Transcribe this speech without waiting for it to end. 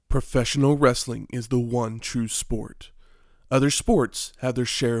Professional wrestling is the one true sport. Other sports have their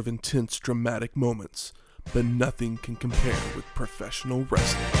share of intense, dramatic moments, but nothing can compare with professional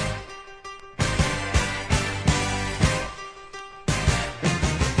wrestling.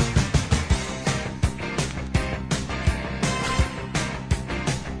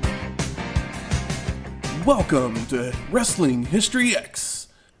 Welcome to Wrestling History X,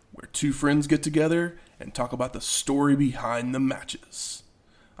 where two friends get together and talk about the story behind the matches.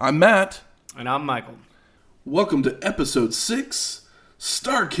 I'm Matt. And I'm Michael. Welcome to Episode 6,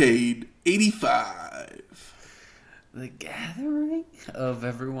 Starrcade 85. The gathering of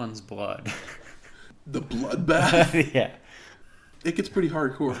everyone's blood. The bloodbath? Yeah. It gets pretty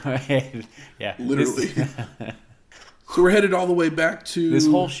hardcore. Yeah. Literally. So we're headed all the way back to... This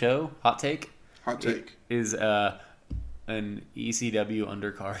whole show, Hot Take, is an ECW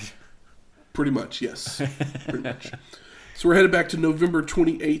undercard. Pretty much, yes. Pretty much. So we're headed back to November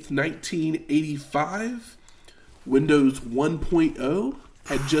 28th, 1985. Windows 1.0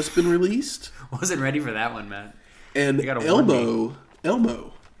 had just been released. Wasn't ready for that one, man. And Elmo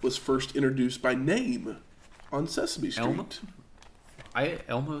was first introduced by name on Sesame Street.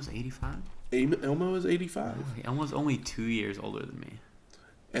 Elmo's 85? Elmo is 85. Oh, Elmo's only 2 years older than me.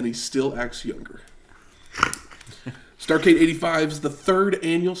 And he still acts younger. Starrcade 85 is the third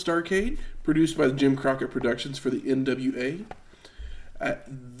annual Starrcade, produced by the Jim Crockett Productions for the NWA. At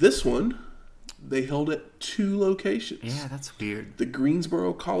this one, they held at two locations. Yeah, that's weird. The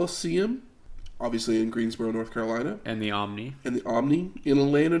Greensboro Coliseum, obviously in Greensboro, North Carolina. And the Omni. And the Omni in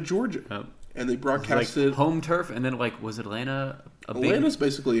Atlanta, Georgia. Yep. And they broadcasted... Like home turf, and then, was Atlanta Atlanta's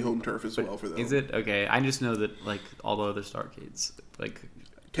basically home turf as well for them. Is it? Okay, I just know that, all the other Starrcades,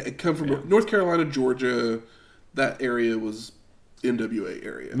 come from North Carolina, Georgia. That area was NWA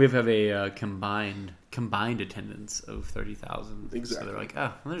area. We have a combined attendance of 30,000. Exactly. So they're like,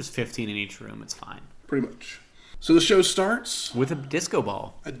 well, there's 15 in each room. It's fine. Pretty much. So the show starts with a disco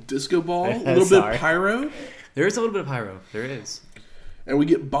ball. A disco ball, a little bit of pyro. There is a little bit of pyro. There is. And we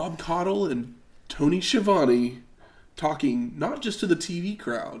get Bob Caudle and Tony Schiavone talking not just to the TV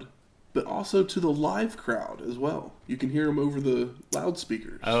crowd, but also to the live crowd as well. You can hear them over the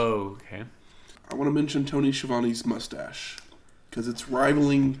loudspeakers. Oh, okay. I want to mention Tony Schiavone's mustache, because it's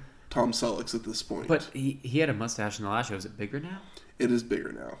rivaling Tom Selleck's at this point. But he had a mustache in the last show. Is it bigger now? It is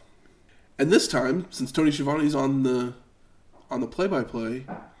bigger now. And this time, since Tony Schiavone's on the play-by-play,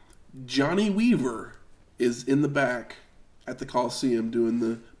 Johnny Weaver is in the back at the Coliseum doing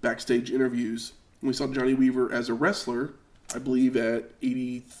the backstage interviews. And we saw Johnny Weaver as a wrestler, I believe at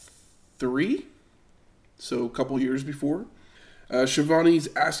 83, so a couple years before. Schiavone's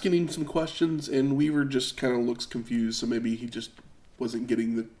asking him some questions, and Weaver just kind of looks confused, so maybe he just wasn't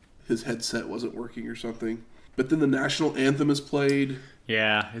getting his headset wasn't working or something. But then the national anthem is played.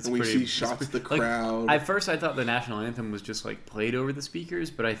 Yeah, it's and we see shots of the crowd. At first, I thought the national anthem was just played over the speakers,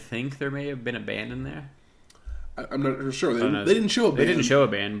 but I think there may have been a band in there. I'm not sure. They didn't show a band. They didn't show a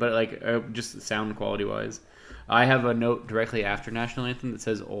band, but just sound quality wise. I have a note directly after national anthem that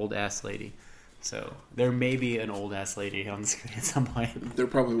says "old ass lady." So there may be an old ass lady on the screen at some point. There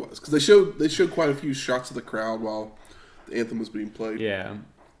probably was, because they showed quite a few shots of the crowd while the anthem was being played. Yeah.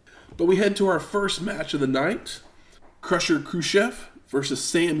 But we head to our first match of the night: Crusher Khrushchev versus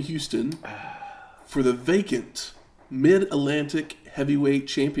Sam Houston for the vacant Mid-Atlantic Heavyweight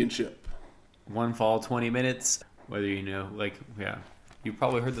Championship. One fall, 20 minutes. Whether you've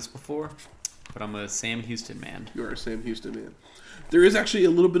probably heard this before, but I'm a Sam Houston man. You are a Sam Houston man. There is actually a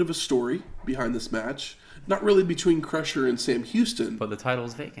little bit of a story behind this match. Not really between Crusher and Sam Houston. But the title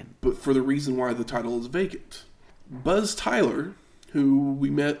is vacant. But for the reason why the title is vacant. Buzz Tyler, who we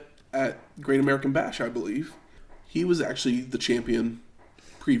met at Great American Bash, I believe, he was actually the champion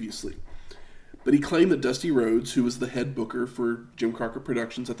previously. But he claimed that Dusty Rhodes, who was the head booker for Jim Crockett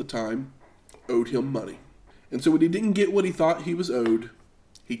Productions at the time, owed him money. And so when he didn't get what he thought he was owed,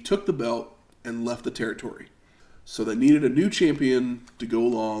 he took the belt and left the territory. So they needed a new champion to go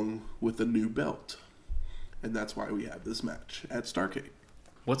along with a new belt. And that's why we have this match at Starrcade.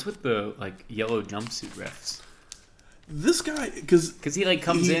 What's with the, yellow jumpsuit refs? This guy, because he,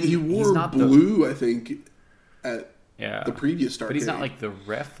 comes in... He wore blue, I think, at the previous Starrcade. But he's not, the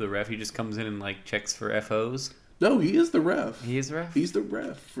ref. The ref, he just comes in and, checks for FOs. No, he is the ref. He is the ref? He's the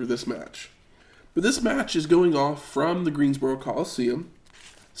ref for this match. But this match is going off from the Greensboro Coliseum.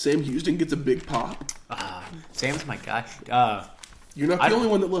 Sam Houston gets a big pop. Sam's my guy. You're not the only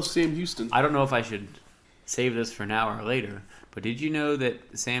one that loves Sam Houston. I don't know if I should save this for now or later, but did you know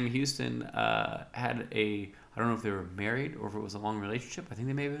that Sam Houston had I don't know if they were married or if it was a long relationship. I think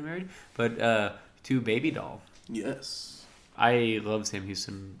they may have been married. But to Baby Doll. Yes. I love Sam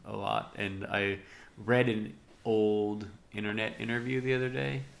Houston a lot, and I read an old internet interview the other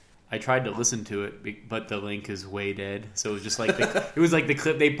day. I tried to listen to it, but the link is way dead. So it was just like it was like the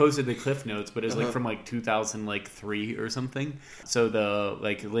clip they posted the cliff notes, but it was like from like 2003 or something. So the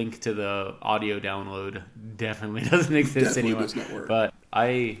like link to the audio download definitely doesn't exist anymore. Does not work. But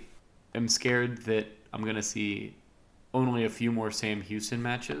I am scared that I'm gonna see only a few more Sam Houston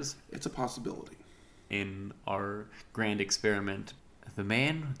matches It's a possibility. in our grand experiment. The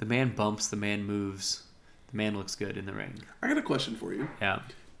man bumps, the man moves, the man looks good in the ring. I got a question for you. Yeah.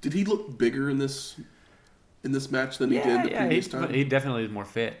 Did he look bigger in this match than he did the previous time? He definitely is more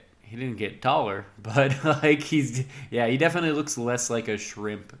fit. He didn't get taller, but like he definitely looks less like a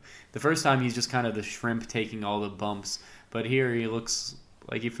shrimp. The first time he's just kind of the shrimp taking all the bumps, but here he looks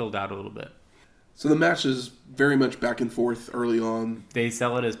like he filled out a little bit. So the match is very much back and forth early on. They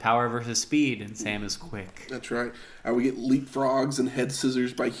sell it as power versus speed, and Sam is quick. That's right. We get leapfrogs and head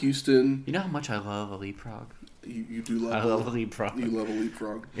scissors by Houston. You know how much I love a leapfrog? You do love. I love a leapfrog. You love a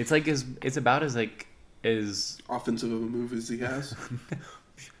leapfrog. It's like it's about as offensive of a move as he has.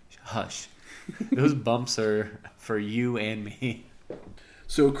 Hush. Those bumps are for you and me.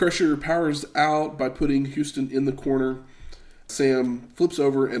 So Crusher powers out by putting Houston in the corner. Sam flips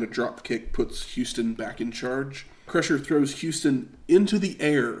over and a drop kick puts Houston back in charge. Crusher throws Houston into the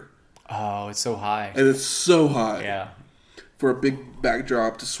air. Oh, it's so high. And it's so high. Yeah. For a big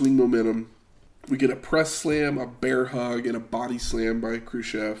backdrop to swing momentum. We get a press slam, a bear hug, and a body slam by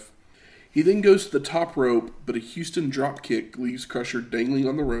Khrushchev. He then goes to the top rope, but a Houston drop kick leaves Crusher dangling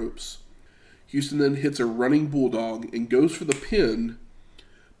on the ropes. Houston then hits a running bulldog and goes for the pin,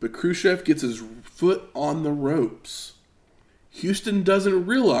 but Khrushchev gets his foot on the ropes. Houston doesn't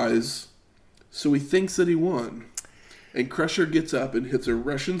realize, so he thinks that he won. And Crusher gets up and hits a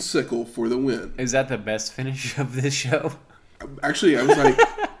Russian sickle for the win. Is that the best finish of this show? Actually, I was like,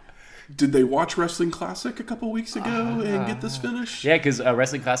 did they watch Wrestling Classic a couple weeks ago and get this finish? Yeah, because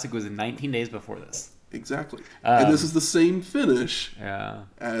Wrestling Classic was 19 days before this. Exactly. And this is the same finish Yeah.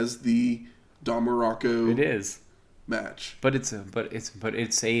 as the Don Morocco It is. match. But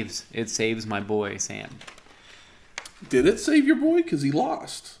it saves my boy Sam. Did it save your boy? Because he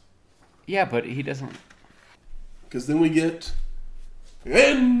lost. Yeah, but he doesn't. Because then we get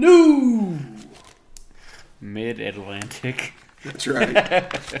Enu. Mid-Atlantic. That's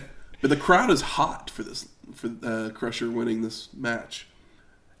right. But the crowd is hot for Crusher winning this match.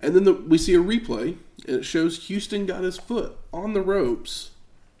 And then we see a replay, and it shows Houston got his foot on the ropes,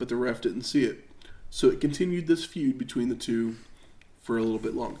 but the ref didn't see it. So it continued this feud between the two for a little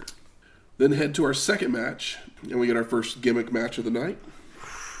bit longer. Then head to our second match, and we get our first gimmick match of the night.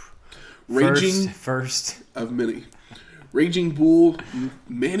 First of many. Raging Bull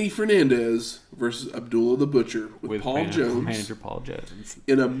Manny Fernandez versus Abdullah the Butcher with Paul Jones. Manager Paul Jones.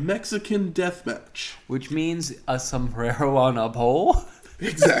 In a Mexican death match. Which means a sombrero on a pole?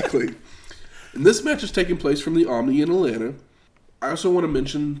 Exactly. And this match is taking place from the Omni in Atlanta. I also want to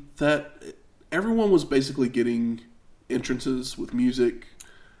mention that everyone was basically getting entrances with music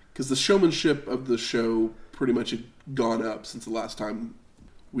because the showmanship of the show pretty much had gone up since the last time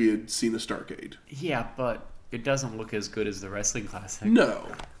we had seen a Starrcade. Yeah, but it doesn't look as good as the Wrestling Classic. No.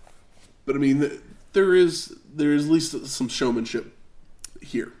 But I mean, there is at least some showmanship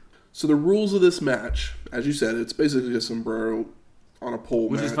here. So the rules of this match, as you said, it's basically a sombrero on a pole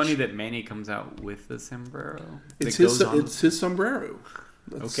match. Which is funny that Manny comes out with the sombrero. It's his sombrero.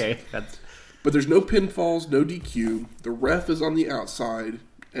 Okay. But there's no pinfalls, no DQ. The ref is on the outside,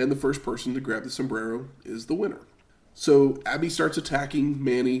 and the first person to grab the sombrero is the winner. So Abby starts attacking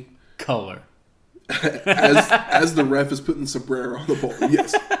Manny. Color. as the ref is putting the sombrero on the pole.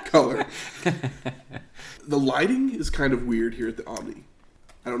 Yes, color. The lighting is kind of weird here at the Omni.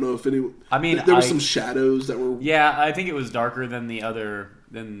 I don't know if anyone... I mean, there were some shadows that were... Yeah, I think it was darker than the other...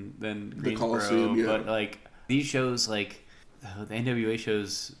 than the Coliseum, yeah. But, like, these shows, like... The NWA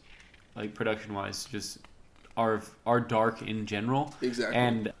shows, like, production-wise, just are dark in general. Exactly.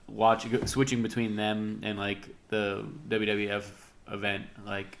 And switching between them and, like, the WWF event,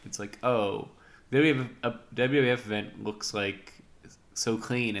 like, it's like, oh... The WWF event looks like so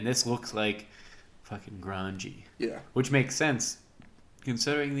clean, and this looks like fucking grungy. Yeah. Which makes sense,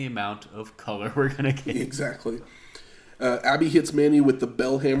 considering the amount of color we're going to get. Exactly. Abby hits Manny with the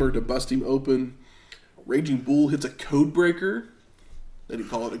bell hammer to bust him open. Raging Bull hits a code breaker. They didn't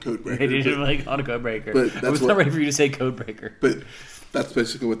call it a code breaker. They didn't like on a code breaker. But I was not ready for you to say code breaker. But that's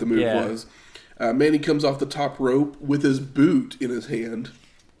basically what the move was. Manny comes off the top rope with his boot in his hand.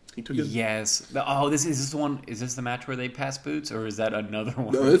 He took it. Yes. Oh, is this the one? Is this the match where they pass boots, or is that another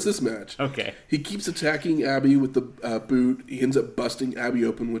one? No, it's this match. Okay. He keeps attacking Abby with the boot. He ends up busting Abby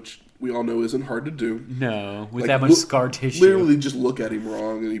open, which we all know isn't hard to do. No, with Like, that much scar tissue. Literally just look at him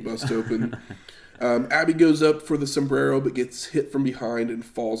wrong and he busts open. Abby goes up for the sombrero but gets hit from behind and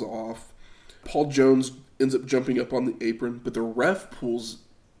falls off. Paul Jones ends up jumping up on the apron, but the ref pulls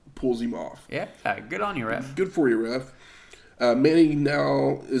him off. Yeah, good on you, ref. Good for you, ref. Manny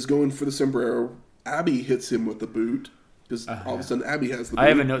now is going for the sombrero. Abby hits him with the boot because all of a sudden Abby has the boot. I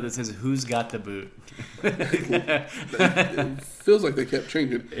have a note that says, "Who's got the boot?" It feels like they kept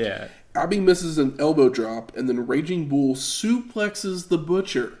changing. Yeah. Abby misses an elbow drop, and then Raging Bull suplexes the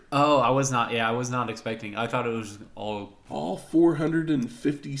Butcher. Oh, I was not expecting. I thought it was All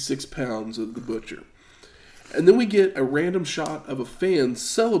 456 pounds of the Butcher. And then we get a random shot of a fan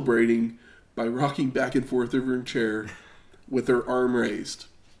celebrating by rocking back and forth over her chair with her arm raised.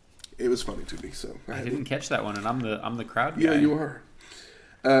 It was funny to me, so I didn't catch that one, and I'm the crowd guy. Yeah, you are.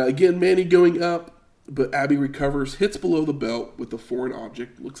 Again, Manny going up, but Abby recovers, hits below the belt with a foreign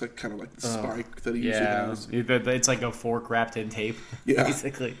object. Looks like kind of like the spike that he usually has. It's like a fork wrapped in tape,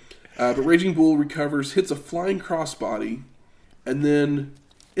 basically. But Raging Bull recovers, hits a flying crossbody, and then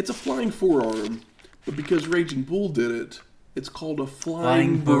it's a flying forearm. But because Raging Bull did it, it's called a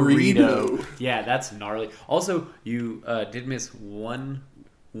flying burrito. Yeah, that's gnarly. Also, you did miss one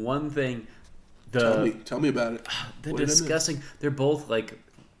thing. Tell me about it. The disgusting. They're both like,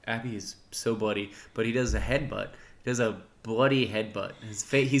 Abby is so bloody, but he does a headbutt. He does a bloody headbutt. His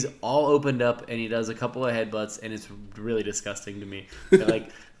face, he's all opened up, and he does a couple of headbutts, and it's really disgusting to me.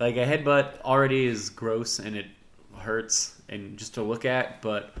 like a headbutt already is gross and it hurts and just to look at,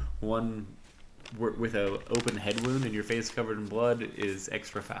 but one with a open head wound and your face covered in blood is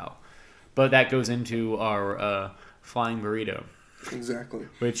extra foul. But that goes into our flying burrito. Exactly.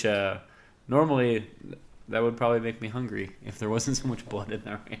 Which normally that would probably make me hungry if there wasn't so much blood in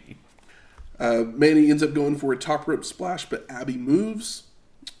there. Manny ends up going for a top rope splash, but Abby moves.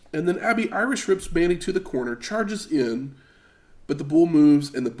 And then Abby Irish rips Manny to the corner, charges in, but the Bull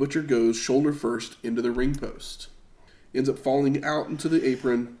moves and the Butcher goes shoulder first into the ring post. Ends up falling out into the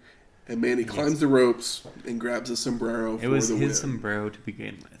apron, and Manny climbs the ropes and grabs a sombrero for the win. It was his sombrero to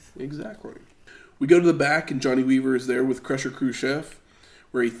begin with. Exactly. We go to the back, and Johnny Weaver is there with Crusher Khrushchev,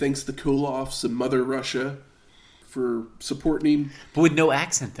 where he thanks the Koloffs and Mother Russia for supporting him. But with no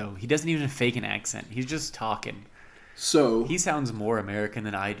accent, though. He doesn't even fake an accent. He's just talking. So he sounds more American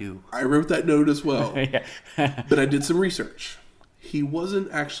than I do. I wrote that note as well. Yeah. But I did some research. He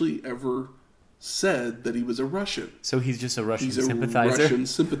wasn't actually ever said that he was a Russian. So he's just a Russian He's sympathizer? a Russian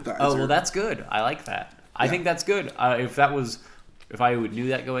sympathizer. Oh, well, that's good. I like that. I think that's good. If I knew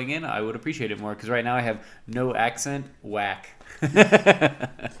that going in, I would appreciate it more. Because right now I have no accent, whack.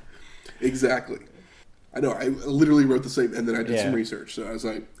 Exactly. I know. I literally wrote the same, and then I did some research. So I was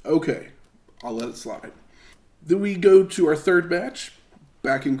like, okay, I'll let it slide. Then we go to our third match,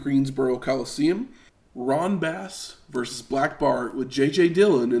 back in Greensboro Coliseum. Ron Bass versus Black Bart with J.J.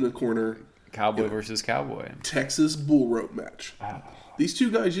 Dillon in the corner. Cowboy versus cowboy. Texas bull rope match. Oh. These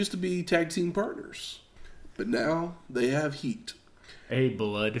two guys used to be tag team partners, but now they have heat. A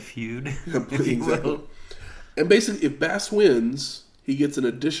blood feud. Exactly. And basically, if Bass wins, he gets an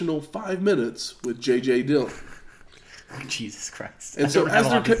additional 5 minutes with J.J. Dillon. Jesus Christ. And so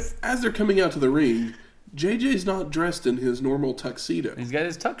as they're coming out to the ring, JJ's not dressed in his normal tuxedo. He's got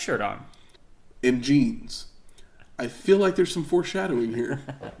his tuck shirt on. And jeans. I feel like there's some foreshadowing here.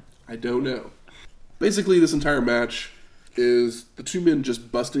 I don't know. Basically, this entire match is the two men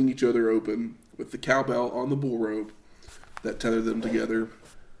just busting each other open with the cowbell on the bull rope that tether them together.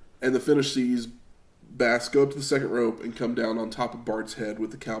 And the finish sees Bass go up to the second rope and come down on top of Bart's head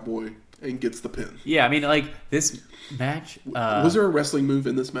with the cowboy and gets the pin. Yeah, I mean, like, this match... was there a wrestling move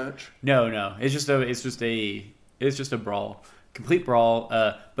in this match? No. It's just a brawl. Complete brawl,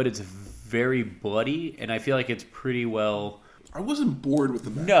 but it's very bloody, and I feel like it's pretty well... I wasn't bored with the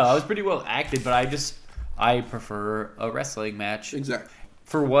match. No, I was pretty well acted, but I prefer a wrestling match. Exactly.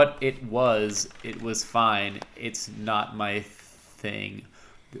 For what it was fine. It's not my thing.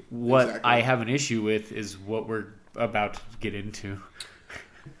 What I have an issue with is what we're about to get into.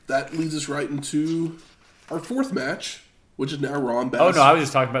 That leads us right into our fourth match, which is now Ron Bass. Oh, no, I was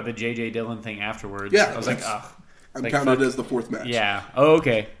just talking about the J.J. Dillon thing afterwards. Yeah. I was like, ugh. I'm counting it as the fourth match. Yeah. Oh,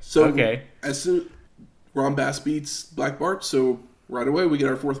 okay. So okay. As soon Ron Bass beats Black Bart, so right away we get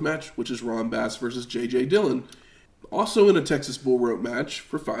our fourth match, which is Ron Bass versus J.J. Dillon. Also in a Texas bull rope match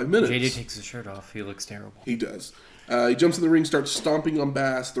for 5 minutes. J.J. takes his shirt off. He looks terrible. He does. He jumps in the ring, starts stomping on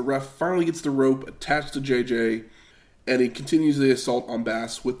Bass. The ref finally gets the rope attached to J.J., And he continues the assault on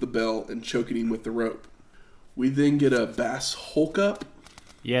Bass with the bell and choking him with the rope. We then get a Bass Hulk up.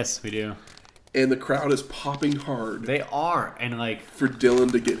 Yes, we do. And the crowd is popping hard. They are. And like... For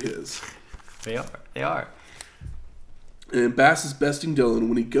Dylan to get his. They are. They are. And Bass is besting Dylan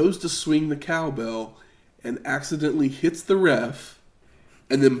when he goes to swing the cowbell and accidentally hits the ref.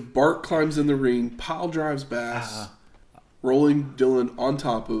 And then Bart climbs in the ring, pile drives Bass, rolling Dylan on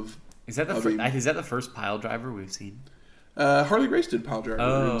top of... Is that the first pile driver we've seen? Harley Race did pile driver.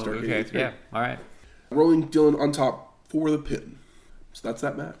 Oh, okay. Yeah, all right. Rolling Dylan on top for the pin. So that's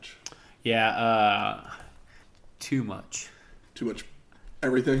that match. Yeah, too much. Too much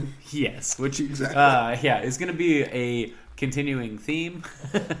everything? Yes, which exactly. Yeah, it's going to be a continuing theme.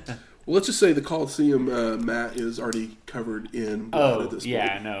 Well, let's just say the Coliseum mat is already covered in blood at this point.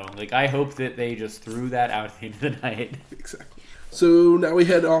 Yeah, no. Like, I hope that they just threw that out at the end of the night. Exactly. So now we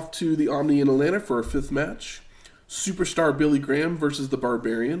head off to the Omni in Atlanta for our 5th match. Superstar Billy Graham versus the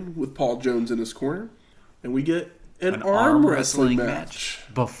Barbarian with Paul Jones in his corner. And we get an arm wrestling match.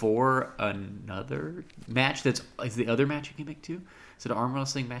 Before another match is the other match a gimmick too? Is it an arm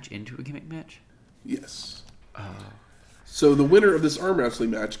wrestling match into a gimmick match? Yes. So the winner of this arm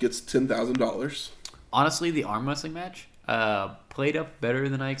wrestling match gets $10,000. Honestly, the arm wrestling match played up better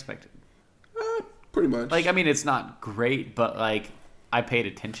than I expected. Pretty much. Like, I mean, it's not great, but like I paid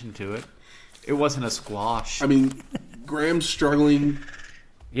attention to it. It wasn't a squash. I mean, Graham's struggling.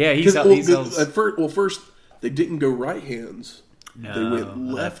 Yeah, he sells. First they didn't go right hands. No, they went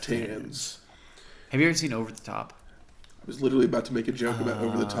left hands. Have you ever seen Over the Top? I was literally about to make a joke about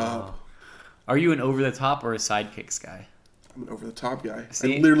Over the Top. Are you an Over the Top or a Sidekicks guy? I'm an Over the Top guy.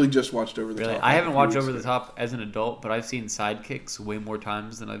 See, I literally just watched Over the Top. I haven't watched Over the Top as an adult, but I've seen Sidekicks way more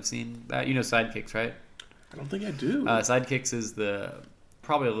times than I've seen that. You know Sidekicks, right? I don't think I do. Sidekicks is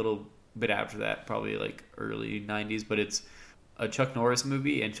probably a little bit after that, probably like early 90s, but it's a Chuck Norris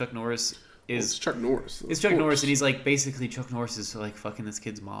movie, and Chuck Norris is... it's Chuck Norris. It's Chuck Norris, and he's like, basically Chuck Norris is like fucking this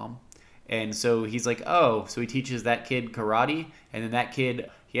kid's mom. And so he's like, so he teaches that kid karate, and then that kid,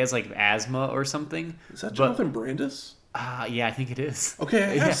 he has like asthma or something. Is that Jonathan Brandis? Yeah, I think it is. Okay,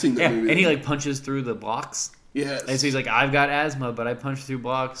 I have seen that movie. And he like punches through the blocks. Yes. And so he's like, I've got asthma, but I punch through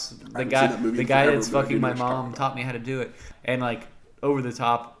blocks. The guy that's fucking my mom taught me how to do it. And like, Over the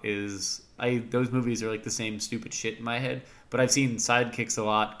Top is... those movies are like the same stupid shit in my head. But I've seen Sidekicks a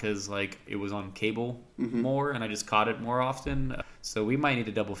lot because like it was on cable more, and I just caught it more often. So we might need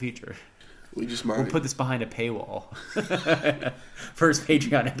a double feature. We just might. We'll put this behind a paywall. First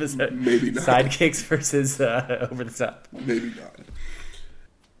Patreon episode. Maybe not. Sidekicks versus Over the Top. Maybe not.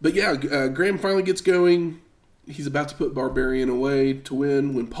 But yeah, Graham finally gets going. He's about to put Barbarian away to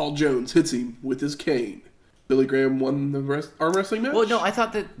win when Paul Jones hits him with his cane. Billy Graham won the arm wrestling match? Well, no, I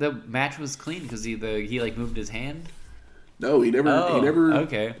thought that the match was clean because he like moved his hand. No, he never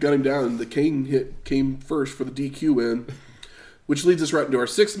okay. got him down. The cane hit came first for the DQ win, which leads us right into our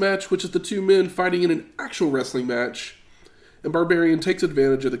 6th match, which is the 2 men fighting in an actual wrestling match. And Barbarian takes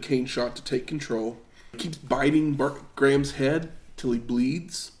advantage of the cane shot to take control. He keeps biting Graham's head till he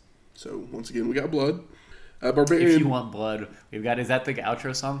bleeds. So once again, we got blood. Barbarian. If you want blood, we've got. Is that the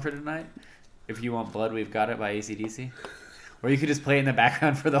outro song for tonight? If you want blood, we've got it by AC/DC. Or you could just play in the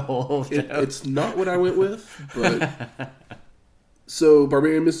background for the whole show. It's not what I went with, but... So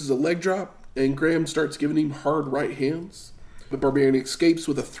Barbarian misses a leg drop, and Graham starts giving him hard right hands. But Barbarian escapes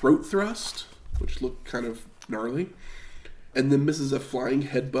with a throat thrust, which looked kind of gnarly, and then misses a flying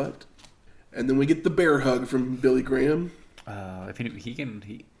headbutt. And then we get the bear hug from Billy Graham.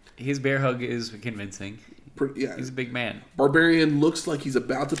 His bear hug is convincing. Yeah. He's a big man. Barbarian looks like he's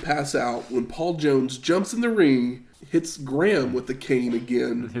about to pass out when Paul Jones jumps in the ring, hits Graham with the cane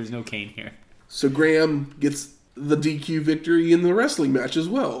again. There's no cane here. So Graham gets the DQ victory in the wrestling match as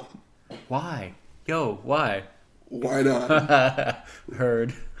well. Why? Why? Why not?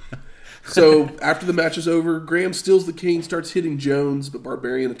 Heard. So after the match is over, Graham steals the cane, starts hitting Jones, but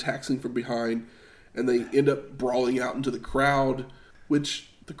Barbarian attacks him from behind, and they end up brawling out into the crowd, which...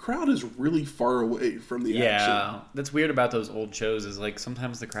 the crowd is really far away from the action. Yeah, that's weird about those old shows is like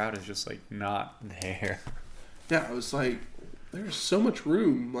sometimes the crowd is just like not there. Yeah, it was like there's so much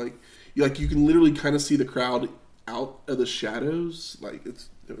room. Like you can literally kind of see the crowd out of the shadows. Like it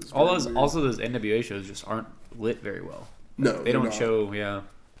was also those NWA shows just aren't lit very well. No, they don't show. Yeah.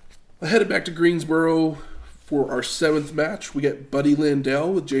 I headed back to Greensboro for our 7th match. We get Buddy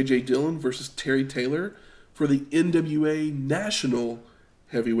Landell with J.J. Dillon versus Terry Taylor for the NWA National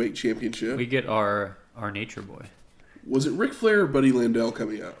Heavyweight Championship. We get our Nature Boy. Was it Ric Flair or Buddy Landell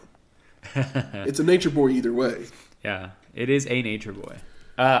coming out? It's a Nature Boy either way. Yeah, it is a Nature Boy.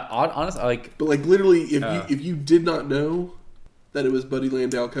 Honestly, like, But like literally, if you did not know that it was Buddy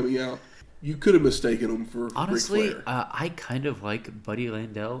Landel coming out, you could have mistaken him for honestly, Ric Flair. I kind of like Buddy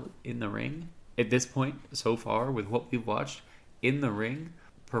Landel in the ring at this point so far with what we've watched in the ring,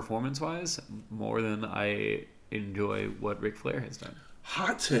 performance-wise, more than I enjoy what Ric Flair has done.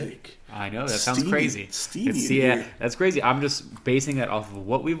 Hot take. I know, that sounds crazy. Steamy. Yeah, that's crazy. I'm just basing that off of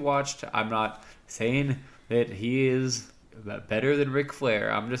what we've watched. I'm not saying that he is better than Ric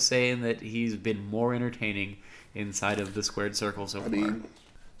Flair. I'm just saying that he's been more entertaining inside of the squared circle so far. I mean,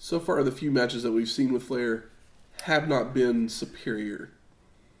 so far the few matches that we've seen with Flair have not been superior.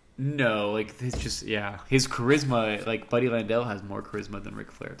 No, like, it's just, yeah. His charisma, like, Buddy Landel has more charisma than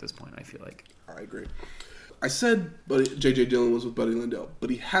Ric Flair at this point, I feel like. I agree. I said J.J. Dillon was with Buddy Landel, but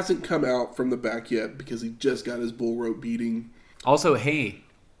he hasn't come out from the back yet because he just got his bull rope beating. Also, hey,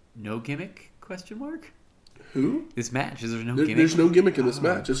 no gimmick, question mark? Who? This match, is there no gimmick? There's no gimmick in this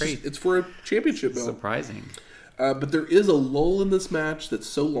match. Great. It's for a championship belt. Surprising. But there is a lull in this match that's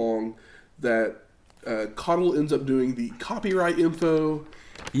so long that Cottle ends up doing the copyright info.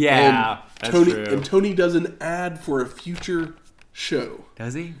 Yeah, that's Tony, true. And Tony does an ad for a future show.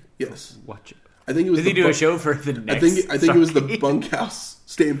 Does he? Yes. Watch it. I think it was. Does he do a show for the next? I think it was the Bunkhouse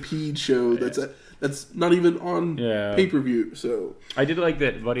Stampede show. That's not even on pay per view. So I did like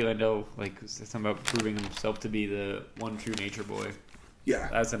that Buddy Landel said something about proving himself to be the one true nature boy. Yeah,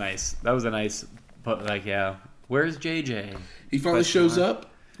 that was a nice. But where's JJ? He finally shows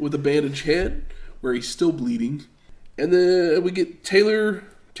up with a bandaged head where he's still bleeding, and then we get Terry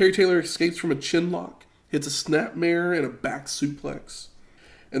Taylor escapes from a chin lock, hits a snapmare and a back suplex.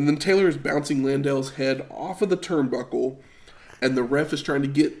 And then Taylor is bouncing Landel's head off of the turnbuckle, and the ref is trying to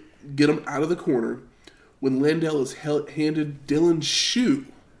get him out of the corner when Landel is handed Dylan's shoe,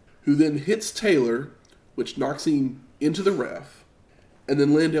 who then hits Taylor, which knocks him into the ref. And then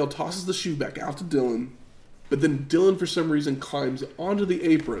Landel tosses the shoe back out to Dylan, but then Dylan, for some reason, climbs onto the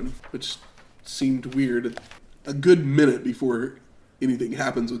apron, which seemed weird a good minute before anything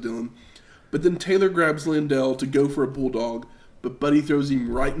happens with Dylan. But then Taylor grabs Landel to go for a bulldog, but Buddy throws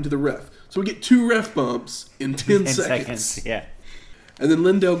him right into the ref. So we get 2 ref bumps in 10 seconds. Yeah. And then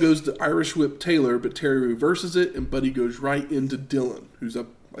Landel goes to Irish whip Taylor, but Terry reverses it, and Buddy goes right into Dylan, who's up,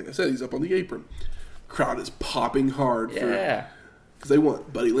 like I said, he's up on the apron. Crowd is popping hard because they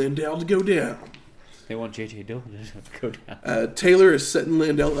want Buddy Landel to go down. They want J.J. Dillon to go down. Taylor is setting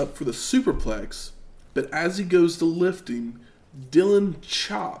Landel up for the superplex, but as he goes to lift him, Dylan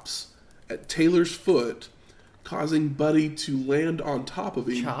chops at Taylor's foot, causing Buddy to land on top of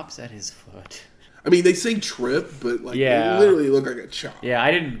him. Chops at his foot. I mean, they say trip, but it literally looked like a chop. Yeah,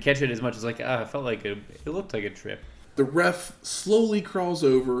 I didn't catch it as much as I felt like it looked like a trip. The ref slowly crawls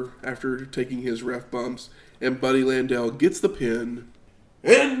over after taking his ref bumps, and Buddy Landel gets the pin.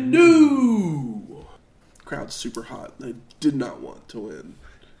 And no! Crowd's super hot. They did not want to win.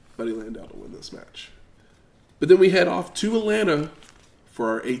 Buddy Landel to win this match. But then we head off to Atlanta for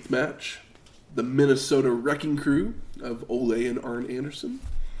our 8th match. The Minnesota Wrecking Crew of Ole and Arn Anderson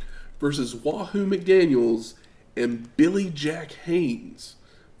versus Wahoo McDaniels and Billy Jack Haynes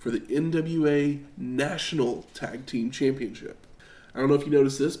for the NWA National Tag Team Championship. I don't know if you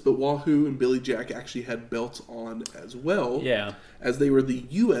noticed this, but Wahoo and Billy Jack actually had belts on as well. Yeah. As they were the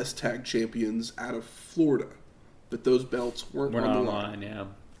U.S. Tag Champions out of Florida. But those belts weren't on the line. Yeah.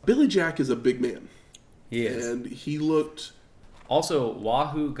 Billy Jack is a big man. He is. And he looked... Also,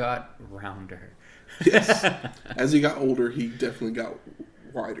 Wahoo got rounder. Yes. As he got older, he definitely got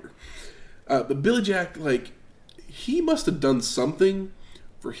wider. But Billy Jack, he must have done something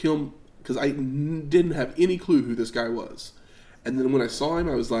for him, because I didn't have any clue who this guy was. And then when I saw him,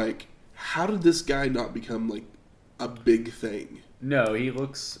 I was like, how did this guy not become, a big thing? No, he's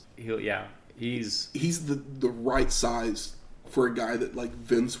the right size for a guy that,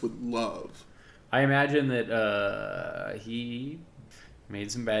 Vince would love. I imagine that he made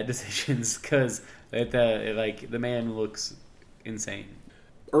some bad decisions because the man looks insane.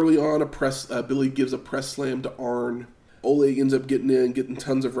 Early on, Billy gives a press slam to Arn. Ole ends up getting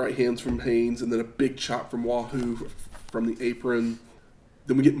tons of right hands from Haynes, and then a big chop from Wahoo from the apron.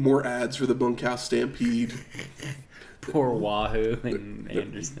 Then we get more ads for the Bunkhouse Stampede. Poor Wahoo and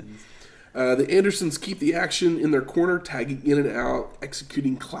Andersons. The Andersons keep the action in their corner, tagging in and out,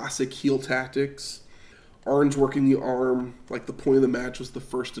 executing classic heel tactics. Arn's working the arm, like the point of the match was the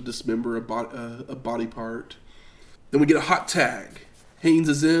first to dismember a body part. Then we get a hot tag. Haynes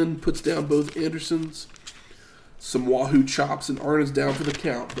is in, puts down both Andersons. Some Wahoo chops, and Arn is down for the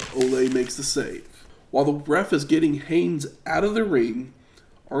count, but Ole makes the save. While the ref is getting Haynes out of the ring,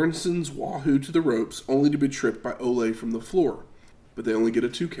 Arn sends Wahoo to the ropes, only to be tripped by Ole from the floor. but they only get a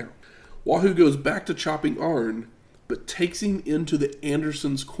 2 count. Wahoo goes back to chopping Arn, but takes him into the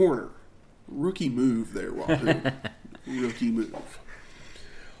Andersons' corner. Rookie move there, Wahoo. Rookie move.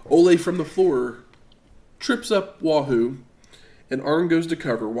 Ole from the floor trips up Wahoo, and Arn goes to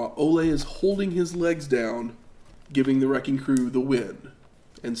cover while Ole is holding his legs down, giving the Wrecking Crew the win,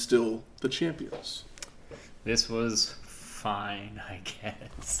 and still the champions. This was fine, I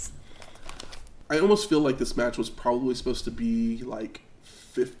guess. I almost feel like this match was probably supposed to be like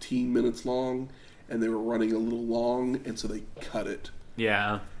 15 minutes long, and they were running a little long, and so they cut it.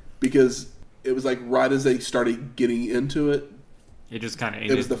 Yeah. Because it was like right as they started getting into it, it just kind of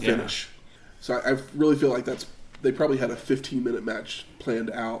ended. It was the finish. Yeah. So I really feel like they probably had a 15-minute match planned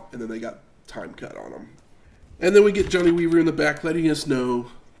out, and then they got time cut on them. And then we get Johnny Weaver in the back letting us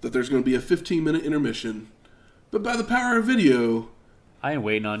know that there's going to be a 15-minute intermission. But by the power of video, I ain't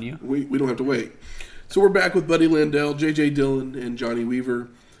waiting on you. We don't have to wait. So we're back with Buddy Landel, J.J. Dillon, and Johnny Weaver.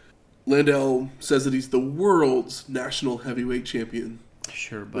 Landel says that he's the world's national heavyweight champion.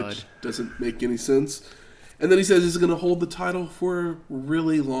 Sure, bud. Which doesn't make any sense. And then he says he's going to hold the title for a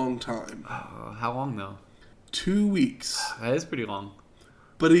really long time. How long, though? 2 weeks. That is pretty long.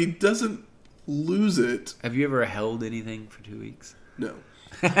 But he doesn't lose it. Have you ever held anything for 2 weeks? No.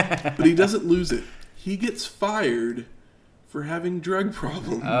 But he doesn't lose it. He gets fired for having drug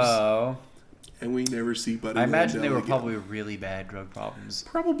problems. Oh. And we never see Buddy I imagine Landel they were again. probably really bad drug problems.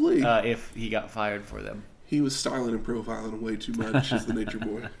 Probably. If he got fired for them. He was styling and profiling way too much as the Nature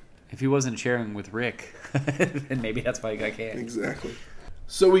Boy. If he wasn't sharing with Rick, then maybe that's why he got canned. Exactly.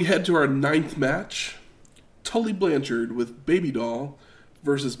 So we head to our 9th match. Tully Blanchard with Baby Doll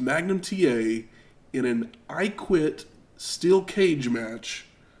versus Magnum TA in an I Quit steel cage match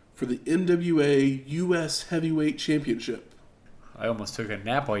for the NWA U.S. Heavyweight Championship. I almost took a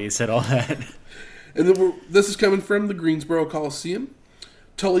nap while you said all that. And then this is coming from the Greensboro Coliseum.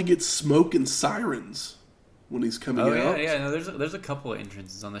 Tully gets smoke and sirens when he's coming out. Yeah. No, there's a couple of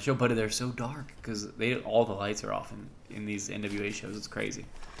entrances on the show, but they're so dark because all the lights are off in these NWA shows. It's crazy.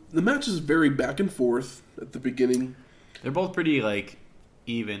 The match is very back and forth at the beginning. They're both pretty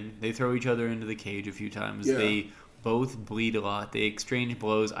even. They throw each other into the cage a few times. Yeah. They both bleed a lot. They exchange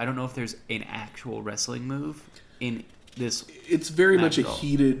blows. I don't know if there's an actual wrestling move in this. It's very much a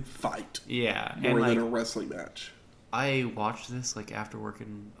heated fight. Yeah, more than a wrestling match. I watched this after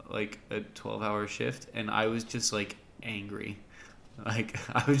working a 12-hour shift, and I was just angry. I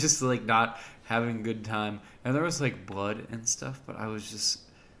was just not having a good time, and there was blood and stuff, but I was just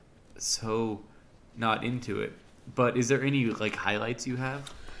so not into it. But is there any highlights you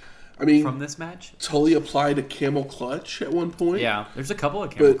have? From this match? Tully applied a camel clutch at one point. Yeah, there's a couple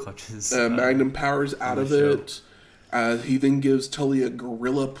of camel clutches. Magnum powers out of it. He then gives Tully a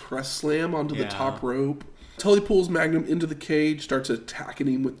gorilla press slam onto the top rope. Tully pulls Magnum into the cage, starts attacking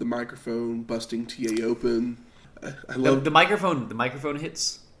him with the microphone, busting TA open. I love the microphone. The microphone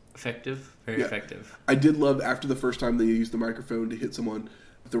hits effective, very effective. I did love after the first time they used the microphone to hit someone.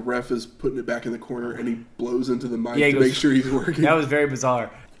 The ref is putting it back in the corner, and he blows into the mic to make sure he's working. That was very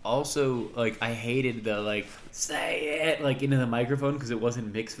bizarre. Also, I hated the say it into the microphone because it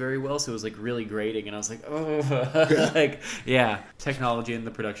wasn't mixed very well, so it was really grating, and I was like, oh, technology and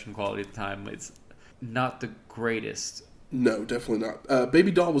the production quality at the time, it's not the greatest. No, definitely not.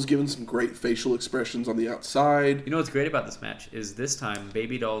 Baby Doll was given some great facial expressions on the outside. You know what's great about this match is this time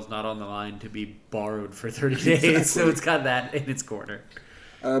Baby Doll's not on the line to be borrowed for 30 days, exactly. So it's got that in its corner.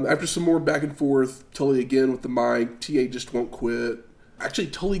 After some more back and forth, Tully again with the mic. TA just won't quit. Actually,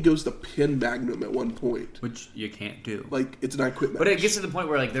 Tully goes to pin Magnum at one point, which you can't do. It's an I Quit match. But it gets to the point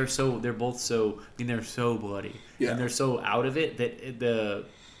where they're both so they're so bloody, and they're so out of it that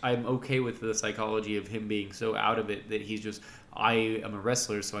I'm okay with the psychology of him being so out of it that he's just, I am a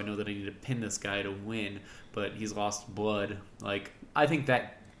wrestler, so I know that I need to pin this guy to win, but he's lost blood. I think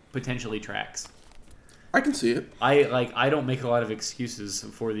that potentially tracks. I can see it. I don't make a lot of excuses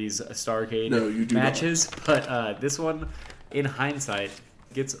for these Starrcade matches, but this one, in hindsight,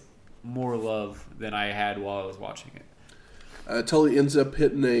 gets more love than I had while I was watching it. Tully ends up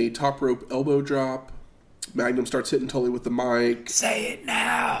hitting a top rope elbow drop. Magnum starts hitting Tully with the mic. Say it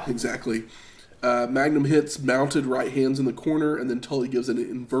now! Exactly. Magnum hits mounted right hands in the corner, and then Tully gives an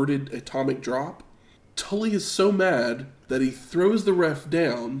inverted atomic drop. Tully is so mad that he throws the ref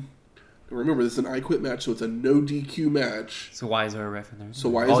down. Remember, this is an I Quit match, so it's a no DQ match. So why is there a ref in there? So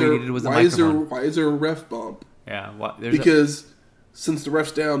why is there a ref bump? Yeah, because since the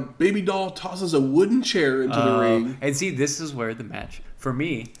ref's down, Baby Doll tosses a wooden chair into the ring. And see, this is where the match, for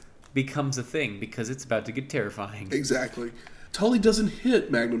me, becomes a thing because it's about to get terrifying. Exactly. Tully doesn't hit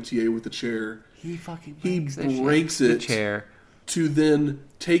Magnum TA with the chair. He fucking breaks it. The chair. to then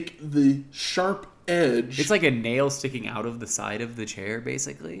take the sharp edge. It's like a nail sticking out of the side of the chair,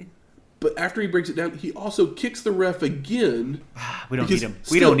 basically. But after he breaks it down, he also kicks the ref again. We don't need him.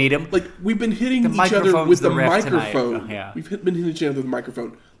 We don't need him. Like, we've been hitting each other with the microphone. Oh, yeah. We've been hitting each other with the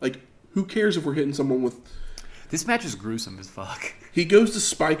microphone. Like, who cares if we're hitting someone with... This match is gruesome as fuck. He goes to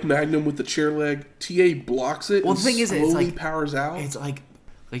spike Magnum with the chair leg. TA blocks it. Well, the thing is, it's like... powers out. It's like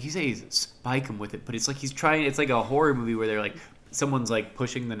you say, he's spike him with it, but it's like he's trying... It's like a horror movie where they're like... Someone's like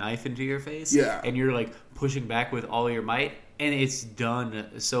pushing the knife into your face. Yeah. And you're like pushing back with all your might. And it's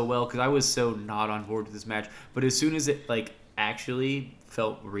done so well because I was so not on board with this match. But as soon as it like actually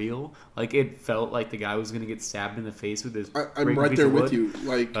felt real, like it felt like the guy was gonna get stabbed in the face with this. I'm right there with you.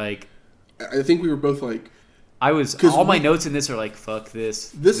 Like I think we were both like. I was. All my notes in this are like, "Fuck this."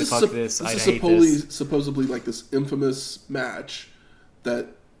 This is this. supposedly like this infamous match that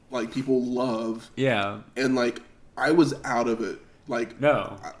like people love. Yeah. And like I was out of it. Like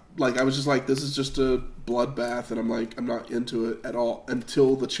no. I was just like, this is just a bloodbath, and I'm like, I'm not into it at all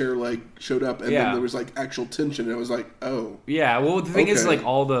until the chair leg showed up, and then there was like actual tension, and I was like, oh. Yeah, well, the thing is, like,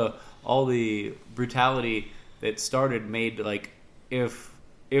 all the brutality that started made like if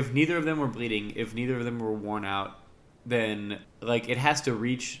neither of them were bleeding, if neither of them were worn out, then like it has to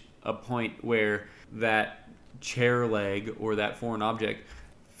reach a point where that chair leg or that foreign object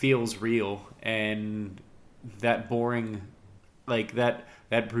feels real, and that boring, like that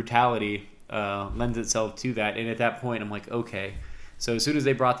brutality lends itself to that. And at that point, I'm like, okay. So as soon as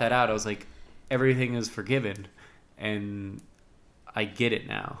they brought that out, I was like, everything is forgiven, and I get it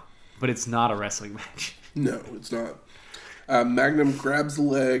now. But it's not a wrestling match. No, it's not. Magnum grabs the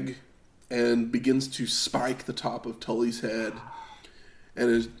leg and begins to spike the top of Tully's head,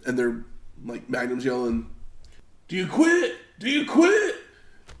 and they're like, Magnum's yelling, "Do you quit? Do you quit?"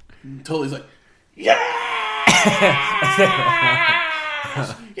 And Tully's like, "Yeah!"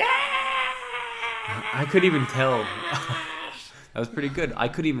 Yeah! I couldn't even tell. That was pretty good. I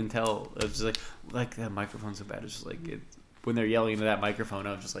couldn't even tell. It was just like that microphone's so bad. It's just like when they're yelling into that microphone,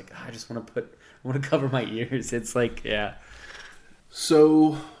 I was just like, I just want to cover my ears. It's like, yeah.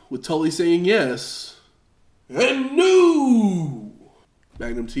 So with Tully saying yes, and no,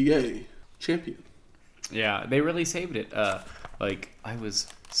 Magnum TA champion. Yeah, they really saved it. Like I was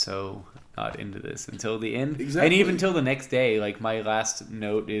so not into this until the end. Exactly. And even till the next day. Like my last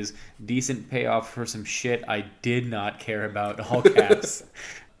note is decent payoff for some shit I did not care about, all caps.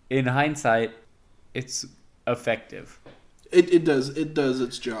 In hindsight, it's effective. It does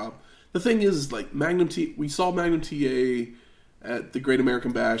its job. The thing is, like, we saw Magnum TA at the Great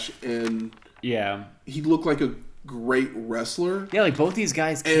American Bash, and yeah, he looked like a great wrestler. Yeah, like both these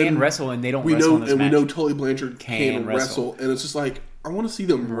guys can wrestle, and they don't wrestle in this match. We know Tully Blanchard can wrestle, and it's just like, I want to see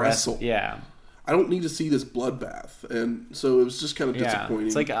them wrestle. Yeah. I don't need to see this bloodbath, and so it was just kind of disappointing.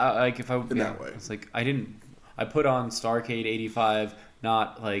 It's like if I in that way. It's like I put on Starrcade '85,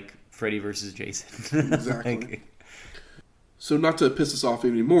 not like Freddy versus Jason. Exactly. So not to piss us off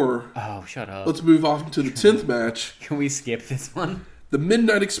anymore. Oh, shut up. Let's move on to the 10th match. Can we skip this one? The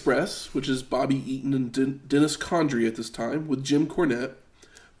Midnight Express, which is Bobby Eaton and Dennis Condrey at this time, with Jim Cornette,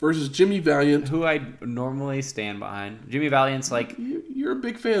 versus Jimmy Valiant. Who I normally stand behind. Jimmy Valiant's like... You're a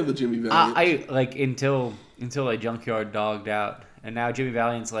big fan of the Jimmy Valiant. I like, until I Junkyard dogged out. And now Jimmy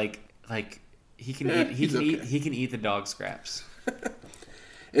Valiant's like he can eat the dog scraps.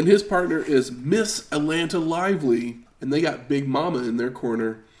 And his partner is Miss Atlanta Lively, and they got Big Mama in their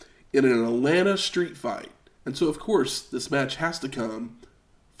corner in an Atlanta street fight. And so, of course, this match has to come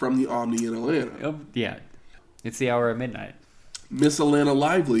from the Omni in Atlanta. Yeah. It's the hour of midnight. Miss Atlanta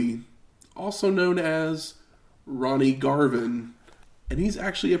Lively, also known as Ronnie Garvin, and he's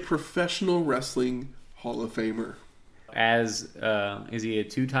actually a professional wrestling Hall of Famer. Is he a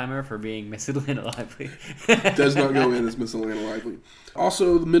two-timer for being Miss Atlanta Lively? Does not go in as Miss Atlanta Lively.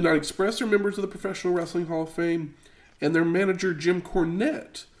 Also, the Midnight Express are members of the Professional Wrestling Hall of Fame, and their manager, Jim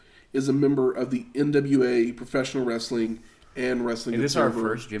Cornette, is a member of the NWA Professional Wrestling and Wrestling Is this our Observer.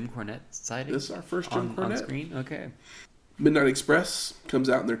 first Jim Cornette sighting? This is our first Jim Cornette. On screen? Okay. Midnight Express comes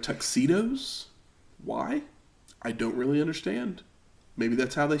out in their tuxedos. Why? I don't really understand. Maybe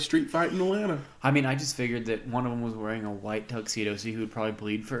that's how they street fight in Atlanta. I mean, I just figured that one of them was wearing a white tuxedo, so he would probably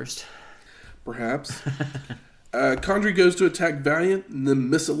bleed first. Perhaps. Condrey goes to attack Valiant, and then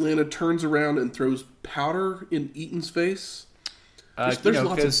Miss Atlanta turns around and throws powder in Eaton's face.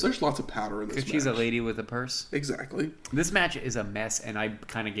 There's lots of powder in this match. Because she's a lady with a purse. Exactly. This match is a mess, and I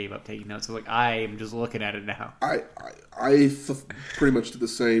kind of gave up taking notes. So, I'm just looking at it now. I pretty much did the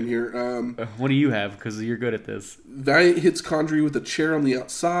same here. What do you have? Because you're good at this. Valiant hits Condrey with a chair on the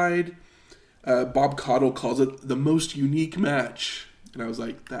outside. Bob Caudle calls it the most unique match. And I was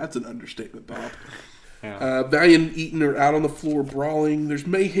like, that's an understatement, Bob. Yeah. Valiant and Eaton are out on the floor brawling. There's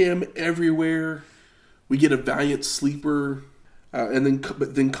mayhem everywhere. We get a Valiant sleeper. But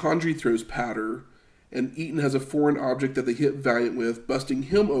then Condrey throws powder. And Eaton has a foreign object that they hit Valiant with, busting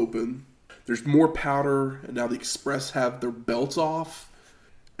him open. There's more powder. And now the Express have their belts off.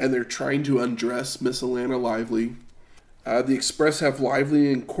 And they're trying to undress Miss Alana Lively. The Express have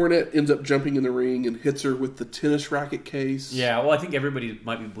Lively, and Cornette ends up jumping in the ring and hits her with the tennis racket case. Yeah, well, I think everybody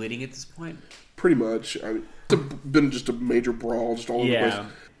might be bleeding at this point. Pretty much. I mean, it's been just a major brawl, just all over the place. Yeah.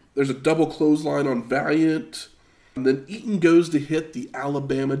 There's a double clothesline on Valiant. And then Eaton goes to hit the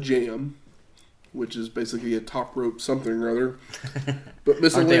Alabama Jam, which is basically a top rope something or other. But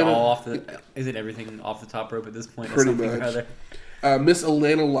Miss Aren't Alana, they all off the... Isn't everything off the top rope at this point? Pretty or something much. Or other? Miss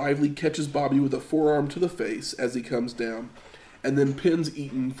Alana Lively catches Bobby with a forearm to the face as he comes down, and then pins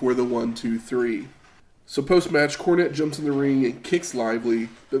Eaton for the 1-2-3. So post-match, Cornette jumps in the ring and kicks Lively,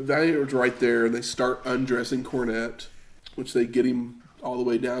 but Valiant was right there, and they start undressing Cornette, which they get him all the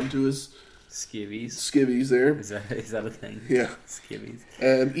way down to his skivvies there. Is that a thing? Yeah. Skivvies.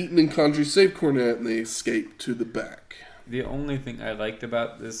 And Eaton and Condrey save Cornette, and they escape to the back. The only thing I liked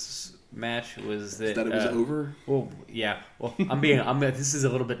about this match was that It was over? Well, yeah. Well, this is a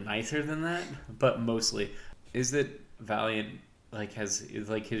little bit nicer than that, but mostly is that Valiant has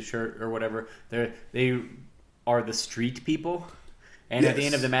his shirt or whatever. They are the street people, and at the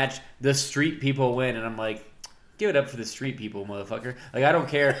end of the match, the street people win, and I'm like, give it up for the street people, motherfucker. Like, I don't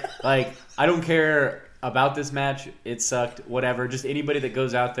care. I don't care about this match. It sucked. Whatever. Just anybody that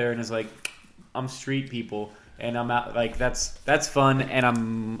goes out there and is like, I'm street people, and I'm out. Like, that's fun, and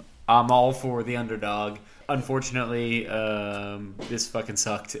I'm all for the underdog. Unfortunately, this fucking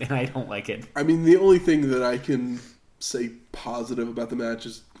sucked, and I don't like it. I mean, the only thing that I can say positive about the match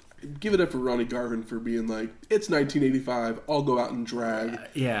is give it up for Ronnie Garvin for being like, it's 1985, I'll go out and drag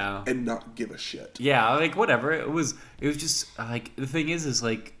and not give a shit. Yeah, whatever. It was just, the thing is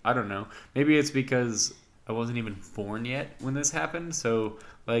I don't know. Maybe it's because I wasn't even born yet when this happened, so,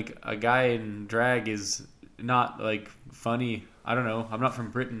 a guy in drag is not, funny. I don't know. I'm not from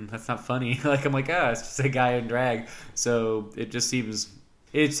Britain. That's not funny. I'm it's just a guy in drag. So it just seems,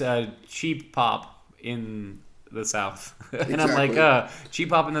 it's a cheap pop in the South. And Exactly. I'm cheap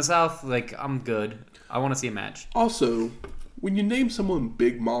pop in the South, I'm good. I want to see a match. Also, when you name someone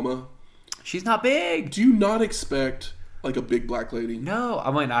Big Mama, she's not big. do you not expect, a big black lady? No.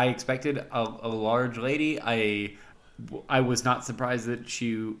 I expected a large lady. I was not surprised that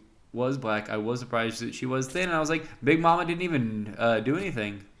she was black. I was surprised that she was thin. And I was like, Big Mama didn't even do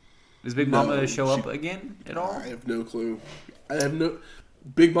anything. Does Big Mama show up again at all? I have no clue.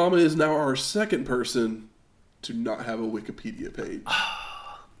 Big Mama is now our second person to not have a Wikipedia page.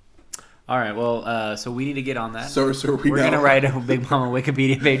 All right, well, so we need to get on that. So we're going to write a Big Mama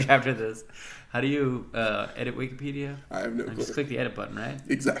Wikipedia page after this. How do you edit Wikipedia? I have no clue. Just click the edit button, right?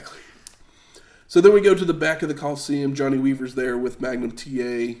 Exactly. So then we go to the back of the Coliseum. Johnny Weaver's there with Magnum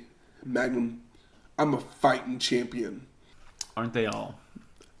TA. Magnum, I'm a fighting champion. Aren't they all?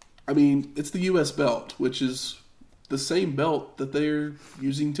 I mean, it's the U.S. belt, which is the same belt that they're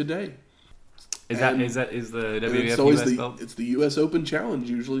using today. Is the WWF it's always US belt? It's the U.S. Open Challenge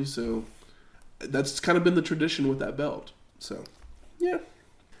usually, so that's kind of been the tradition with that belt. So, yeah.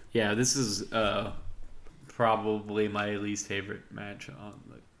 Yeah, this is probably my least favorite match on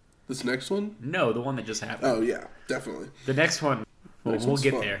the... This next one? No, the one that just happened. Oh, yeah, definitely. The next one, we'll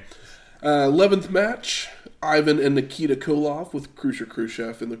get fun. there. 11th match, Ivan and Nikita Koloff with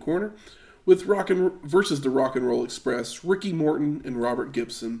Khrushchev in the corner, with versus the Rock and Roll Express, Ricky Morton and Robert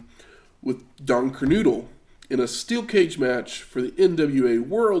Gibson, with Don Kernoodle in a steel cage match for the NWA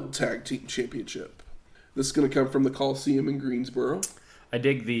World Tag Team Championship. This is going to come from the Coliseum in Greensboro. I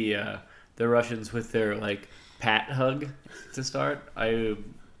dig the Russians with their pat hug to start. I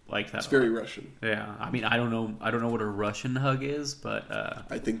like that. It's very Russian. Yeah, I mean, I don't know what a Russian hug is, but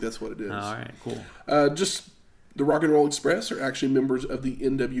I think that's what it is. All right, cool. Just the Rock and Roll Express are actually members of the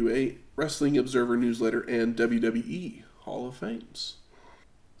NWA Wrestling Observer Newsletter and WWE Hall of Fames.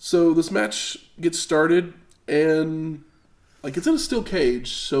 So this match gets started, and it's in a steel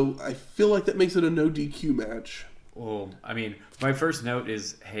cage, so I feel like that makes it a no DQ match. Well, I mean, my first note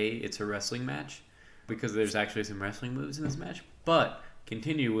is, hey, it's a wrestling match, because there's actually some wrestling moves in this match. But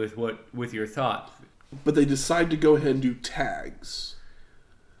continue with your thought. But they decide to go ahead and do tags.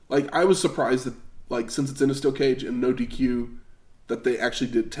 I was surprised that since it's in a steel cage and no DQ, that they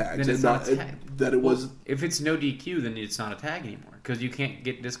actually did tags. Then it's not a tag. That it was. If it's no DQ, then it's not a tag anymore, because you can't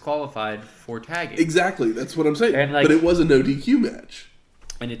get disqualified for tagging. Exactly, that's what I'm saying. And but it was a no DQ match.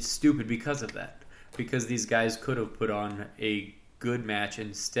 And it's stupid because of that. Because these guys could have put on a good match.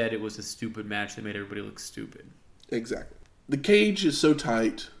 Instead, it was a stupid match that made everybody look stupid. Exactly. The cage is so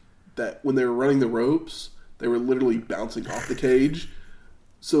tight that when they were running the ropes, they were literally bouncing off the cage.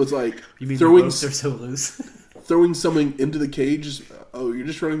 So it's like You mean throwing the ropes are so loose? throwing something into the cage. Oh, you're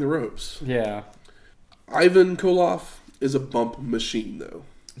just running the ropes. Yeah. Ivan Koloff is a bump machine, though.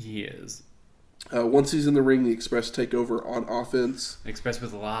 He is. Once he's in the ring, the Express take over on offense. Express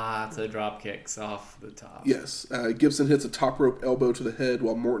with lots of drop kicks off the top. Yes. Gibson hits a top rope elbow to the head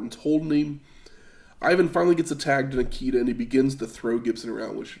while Morton's holding him. Ivan finally gets a tag to Nikita, and he begins to throw Gibson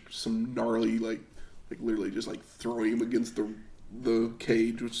around, which is some gnarly, like literally just like throwing him against the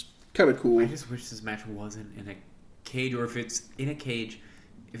cage, which is kind of cool. I just wish this match wasn't in a cage, or if it's in a cage,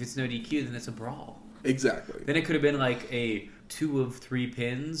 if it's no DQ, then it's a brawl. Exactly. Then it could have been like a 2 of 3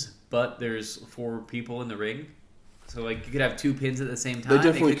 pins, but there's 4 people in the ring. So like you could have 2 pins at the same time. They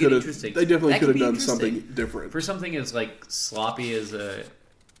definitely could have. They definitely could have done something different for something as like sloppy as a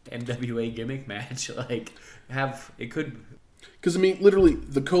NWA gimmick match. Like it could. Because, I mean, literally,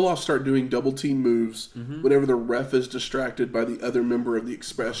 the Koloffs start doing double team moves whenever the ref is distracted by the other member of the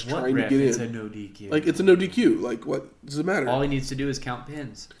Express trying to get in. It's a no DQ. Like, it's a no DQ. Like, what does it matter? All he needs to do is count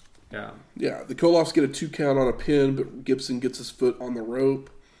pins. Yeah. Yeah, the Koloffs get a 2 count on a pin, but Gibson gets his foot on the rope.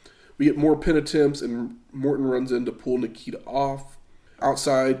 We get more pin attempts, and Morton runs in to pull Nikita off.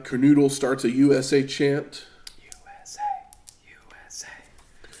 Outside, Kernoodle starts a USA chant.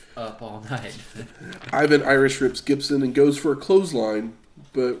 Up all night. Ivan Irish rips Gibson and goes for a clothesline,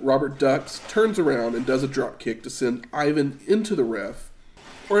 but Robert ducks, turns around, and does a drop kick to send Ivan into the ref.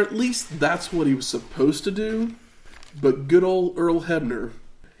 Or at least that's what he was supposed to do. But good old Earl Hebner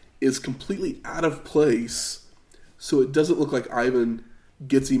is completely out of place, so it doesn't look like Ivan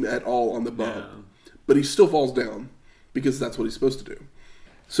gets him at all on the bump. No. But he still falls down, because that's what he's supposed to do.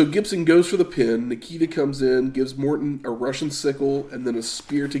 So Gibson goes for the pin. Nikita comes in, gives Morton a Russian sickle, and then a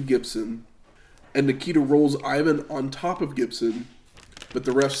spear to Gibson. And Nikita rolls Ivan on top of Gibson, but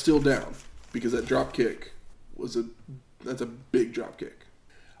the ref's still down, because that drop kick that's a big drop kick.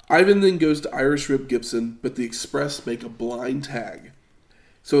 Ivan then goes to Irish Rip Gibson, but the Express make a blind tag.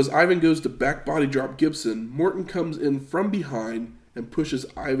 So as Ivan goes to back body drop Gibson, Morton comes in from behind and pushes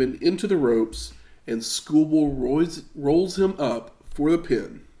Ivan into the ropes, and Schoolboy rolls him up for the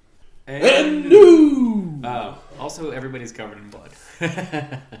pin. And no! Also, everybody's covered in blood.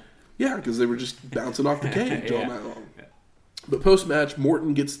 Yeah, because they were just bouncing off the cage all Yeah. night long. But post-match,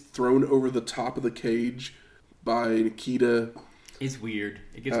 Morton gets thrown over the top of the cage by Nikita. It's weird.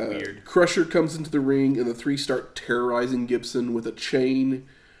 It gets weird. Crusher comes into the ring, and the 3 start terrorizing Gibson with a chain.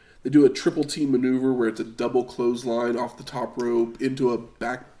 They do a triple team maneuver where it's a double clothesline off the top rope into a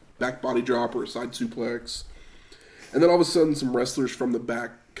back body drop or a side suplex. And then all of a sudden, some wrestlers from the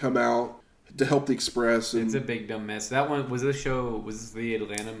back come out to help the Express. And It's a big dumb mess. That one was this the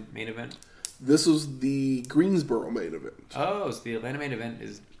Atlanta main event? this was the Greensboro main event. Oh, so the Atlanta main event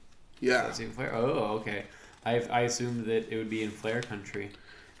is in Flair. Oh, okay. I assumed that it would be in Flair country.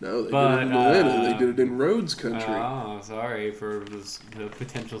 No, they did it in Atlanta. They did it in Rhodes country. Oh, sorry for the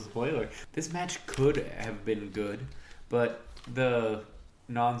potential spoiler. This match could have been good, but the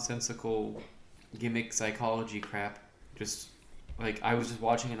nonsensical gimmick psychology crap just like I was just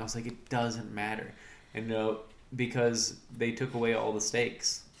watching it and I was like, it doesn't matter. And because they took away all the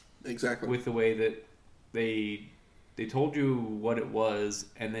stakes. Exactly. With the way that they told you what it was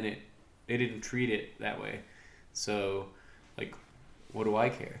and then they didn't treat it that way. So like what do I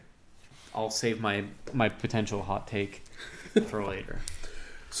care? I'll save my potential hot take for later.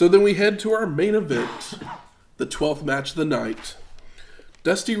 So then we head to our main event, the 12th match of the night.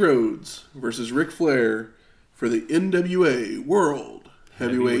 Dusty Rhodes versus Ric Flair for the NWA World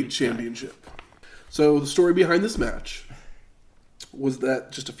Heavyweight Championship. So the story behind this match was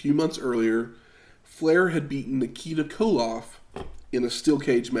that just a few months earlier, Flair had beaten Nikita Koloff in a steel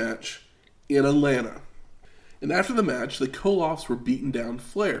cage match in Atlanta. And after the match, the Koloffs were beating down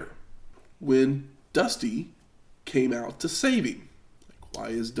Flair when Dusty came out to save him.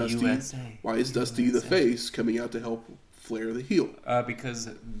 Like, why is Dusty the face coming out to help Flair the heel? Because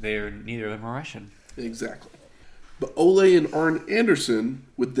neither of them are Russian. Exactly. But Ole and Arn Anderson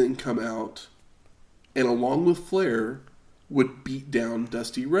would then come out and along with Flair would beat down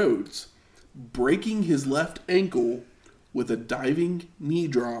Dusty Rhodes, breaking his left ankle with a diving knee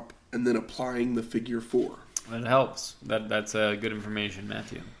drop and then applying the figure 4. That helps. That's good information,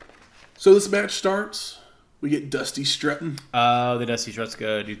 Matthew. So this match starts. We get Dusty strutting. The Dusty strut's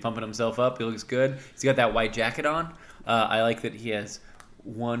good. He's pumping himself up. He looks good. He's got that white jacket on. I like that he has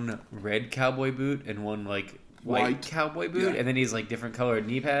one red cowboy boot and one like white cowboy boot, Yeah. and then he's like different colored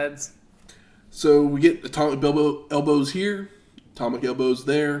knee pads. So we get atomic elbows here, atomic elbows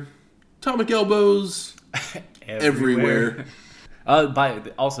there, atomic elbows everywhere. By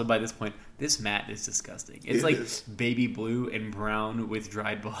this point, this mat is disgusting. It's like baby blue and brown with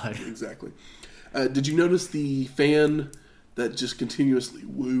dried blood. Exactly. Did you notice the fan that just continuously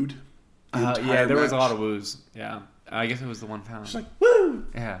wooed? Yeah, there was a lot of woos. Yeah, I guess it was the one pound. It's like woo,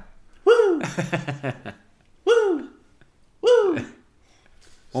 Yeah. woo, woo, woo.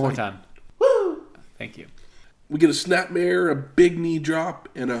 One more time. Woo. Thank you. We get a snapmare, a big knee drop,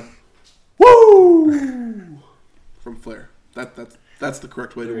 and a woo from Flair. That's the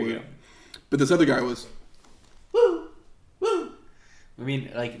correct way to There you woo. go. But this other guy was woo, woo. I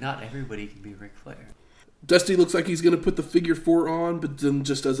mean, like, not everybody can be Ric Flair. Dusty looks like he's going to put the figure 4 on, but then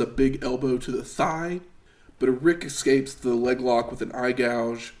just does a big elbow to the thigh. But Rick escapes the leg lock with an eye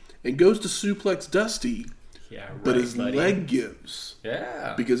gouge and goes to suplex Dusty, Yeah, right, but his buddy. leg gives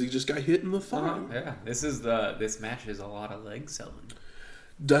Yeah. because he just got hit in the thigh. Yeah. This match is a lot of leg selling.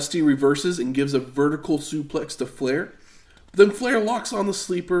 Dusty reverses and gives a vertical suplex to Flair. Then Flair locks on the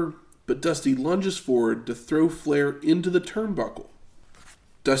sleeper, but Dusty lunges forward to throw Flair into the turnbuckle.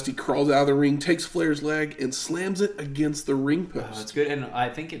 Dusty crawls out of the ring, takes Flair's leg, and slams it against the ring post. That's good, and I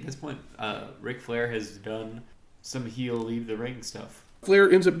think at this point, Ric Flair has done some heel leave the ring stuff.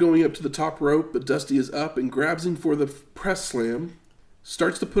 Flair ends up going up to the top rope, but Dusty is up and grabs him for the press slam.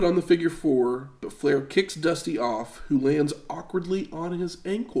 Starts to put on the figure 4, but Flair kicks Dusty off, who lands awkwardly on his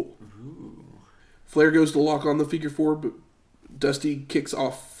ankle. Ooh. Flair goes to lock on the figure 4, but Dusty kicks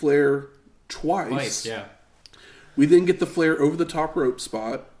off Flair twice. Yeah. We then get the Flair over the top rope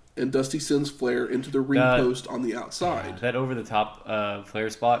spot, and Dusty sends Flair into the ring post on the outside. That over the top Flair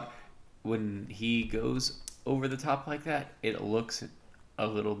spot, when he goes over the top like that, it looks a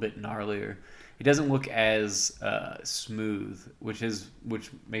little bit gnarlier. It doesn't look as smooth, which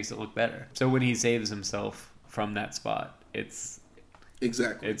makes it look better. So when he saves himself from that spot, it's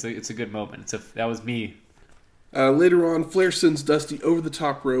a good moment. That was me. Later on, Flair sends Dusty over the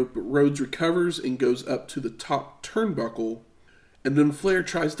top rope, but Rhodes recovers and goes up to the top turnbuckle. And then Flair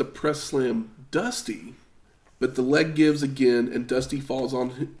tries to press slam Dusty, but the leg gives again, and Dusty falls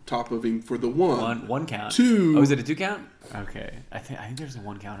on top of him for the One count. 2. Oh, is it a 2 count? Okay, I think there's a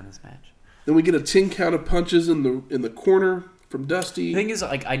 1 count in this match. Then we get a 10 count of punches in the corner from Dusty. The thing is,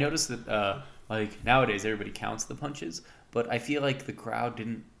 like, I noticed that like nowadays everybody counts the punches, but I feel like the crowd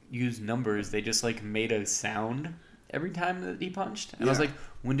didn't use numbers. They just like made a sound every time that he punched. And I was like,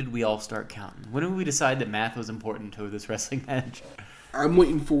 when did we all start counting? When did we decide that math was important to this wrestling match? I'm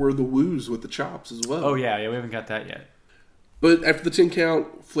waiting for the woos with the chops as well. Oh yeah, we haven't got that yet. But after the 10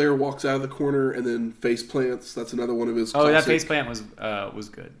 count, Flair walks out of the corner and then face plants. That's another one of his classic. Oh, that face plant was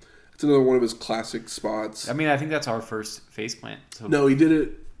good. It's another one of his classic spots. I mean, I think that's our first face plant. So. No, he did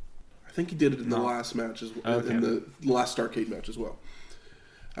it. I think he did it in the last match as well, Okay. in the last Starrcade match as well.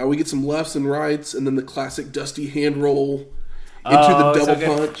 We get some lefts and rights, and then the classic Dusty hand roll into the double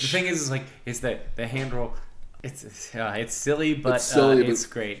punch. The thing is like, it's that the hand roll. It's silly, but it's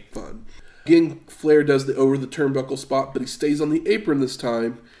great. Fun. Again, Flair does the over the turnbuckle spot, but he stays on the apron this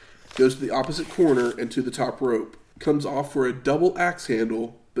time. Goes to the opposite corner and to the top rope. Comes off for a double axe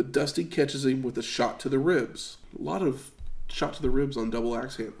handle, but Dusty catches him with a shot to the ribs. A lot of shot to the ribs on double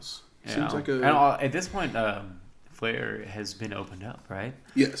axe handles. Seems like And at this point, Flair has been opened up, right?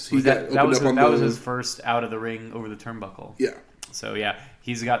 Yes, that was his first out of the ring over the turnbuckle. Yeah. So yeah,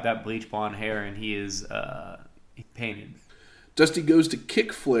 he's got that bleach blonde hair and he is painted. Dusty goes to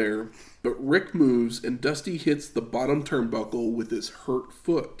kick Flair, but Rick moves and Dusty hits the bottom turnbuckle with his hurt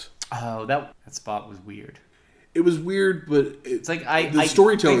foot. Oh, that spot was weird. It was weird, but it's like the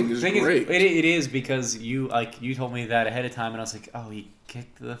storytelling is great. It is because you told me that ahead of time, and I was like, oh, he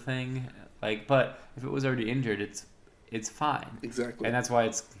kicked the thing. Like, but if it was already injured, it's fine. Exactly. And that's why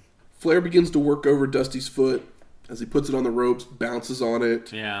it's... Flair begins to work over Dusty's foot as he puts it on the ropes, bounces on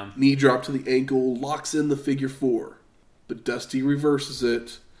it. Yeah. Knee drop to the ankle, locks in the figure 4. But Dusty reverses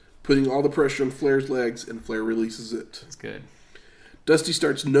it, putting all the pressure on Flair's legs, and Flair releases it. That's good. Dusty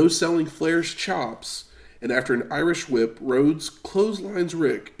starts no-selling Flair's chops, and after an Irish whip, Rhodes clotheslines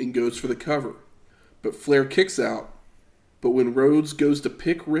Rick and goes for the cover. But Flair kicks out, but when Rhodes goes to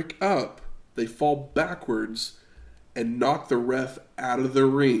pick Rick up, they fall backwards and knock the ref out of the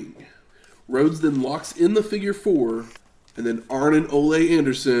ring. Rhodes then locks in the figure 4, and then Arn and Ole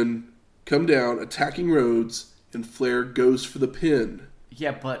Anderson come down, attacking Rhodes, and Flair goes for the pin.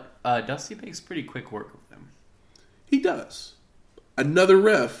 Yeah, but Dusty makes pretty quick work of them. He does. Another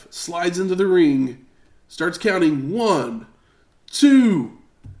ref slides into the ring, starts counting 1, 2,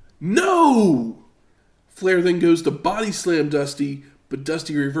 no! Flair then goes to body slam Dusty, but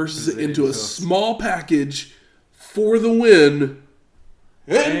Dusty reverses it into a small package for the win.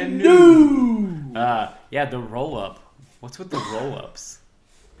 And new! Yeah, the roll-up. What's with the roll-ups?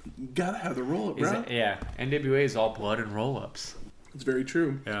 You gotta have the roll-up, bro. Yeah, NWA is all blood and roll-ups. It's very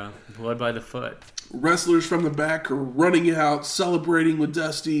true. Yeah, blood by the foot. Wrestlers from the back are running out, celebrating with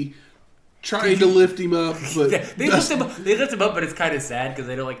Dusty, trying to lift him up, but yeah, they lift him up, but it's kind of sad because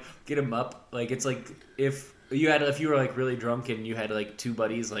they don't like get him up. Like it's like if you were like really drunk and you had like two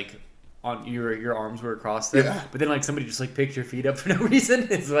buddies like on your arms were across them, but then like somebody just like picked your feet up for no reason.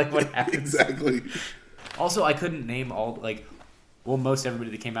 It's like what happens. Exactly. Also, I couldn't name all like. Well, most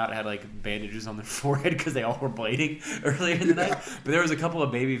everybody that came out had like bandages on their forehead because they all were bleeding earlier in the night. But there was a couple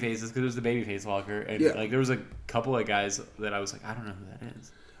of baby faces because it was the babyface walker, and like there was a couple of guys that I was like, I don't know who that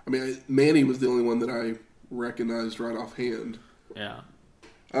is. I mean, Manny was the only one that I recognized right offhand. Yeah.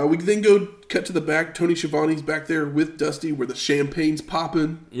 We then go cut to the back. Tony Schiavone's back there with Dusty, where the champagne's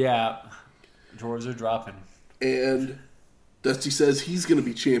popping. Yeah, drawers are dropping, and Dusty says he's going to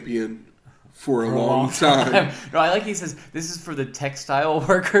be champion for a long time. No, I like he says this is for the textile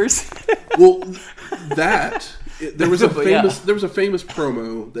workers. Well, there was a famous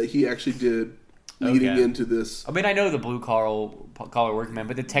promo that he actually did leading into this. I mean, I know the blue collar workman,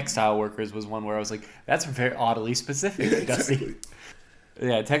 but the textile workers was one where I was like, that's very oddly specific. Yeah, exactly.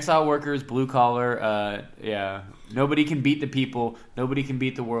 Yeah, textile workers, blue collar. Yeah, nobody can beat the people. Nobody can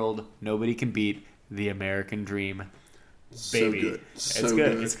beat the world. Nobody can beat the American dream. Baby, so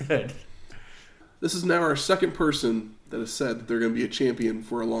good. It's good. This is now our second person that has said that they're going to be a champion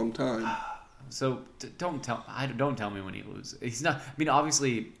for a long time. So don't tell me when he loses. He's not. I mean,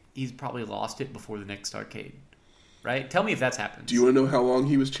 obviously, he's probably lost it before the next Starrcade, right? Tell me if that's happened. Do you want to know how long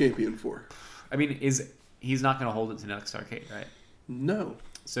he was champion for? I mean, he's not going to hold it to the next Starrcade, right? No.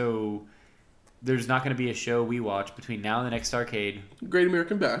 So there's not going to be a show we watch between now and the next Starrcade. Great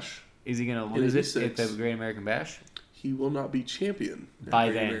American Bash. Is he going to lose it at the Great American Bash? He will not be champion by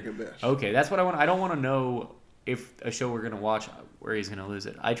then. American Bash. Okay, that's what I want. I don't want to know if a show we're going to watch where he's going to lose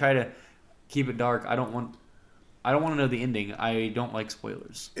it. I try to keep it dark. I don't want to know the ending. I don't like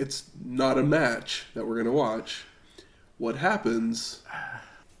spoilers. It's not a match that we're going to watch. What happens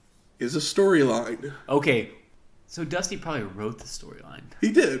is a storyline. Okay, so Dusty probably wrote the storyline.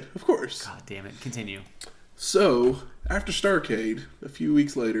 He did, of course. God damn it. Continue. So, after Starrcade, a few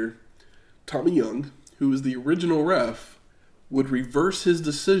weeks later, Tommy Young, who was the original ref, would reverse his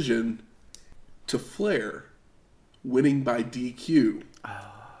decision to Flair, winning by DQ.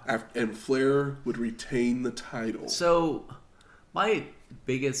 And Flair would retain the title. So, my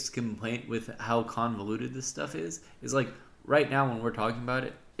biggest complaint with how convoluted this stuff is like, right now when we're talking about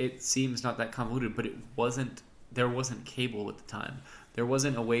it, it seems not that convoluted, but there wasn't cable at the time. There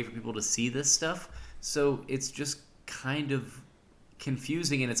wasn't a way for people to see this stuff. So, it's just kind of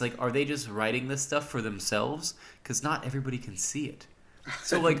confusing, and it's like, are they just writing this stuff for themselves? Because not everybody can see it.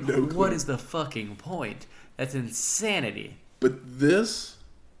 So like, what is the fucking point? That's insanity. But this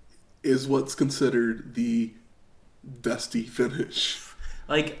is what's considered the Dusty finish.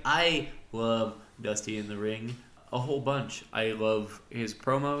 Like, I love Dusty in the ring a whole bunch. I love his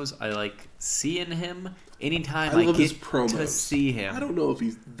promos. I like seeing him anytime I get to see him. I don't know if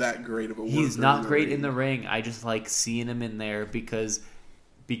he's that great of a worker. He's not great in the ring. I just like seeing him in there because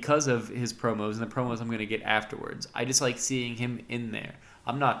of his promos and the promos I'm going to get afterwards. I just like seeing him in there.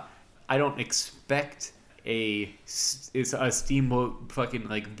 I don't expect it's a steamboat fucking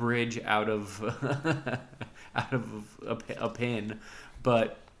like bridge out of a pin,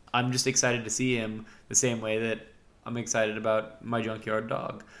 but I'm just excited to see him the same way that I'm excited about my Junkyard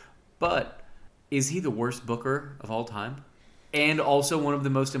Dog. But is he the worst booker of all time? And also one of the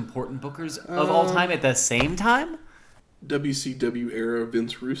most important bookers of all time at the same time? WCW era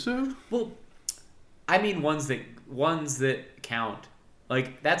Vince Russo? Well, I mean ones that count.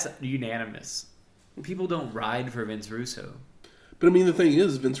 Like, that's unanimous. People don't ride for Vince Russo. But I mean, the thing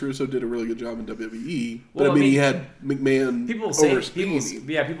is, Vince Russo did a really good job in WWE. But I mean, he had McMahon people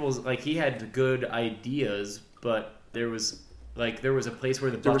like he had good ideas, but there was a place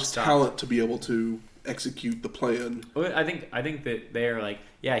where there was talent to be able to execute the plan. I think that they're like,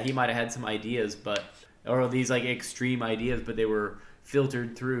 yeah, he might have had some ideas, or these like extreme ideas, but they were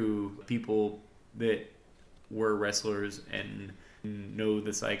filtered through people that were wrestlers and know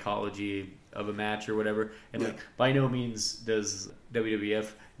the psychology of a match or whatever. And like, by no means does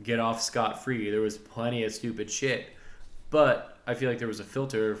WWF get off scot-free. There was plenty of stupid shit, but I feel like there was a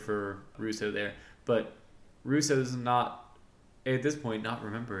filter for Russo there. But Russo's not, at this point, not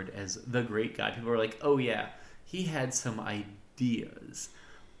remembered as the great guy. People are like, oh yeah, he had some ideas.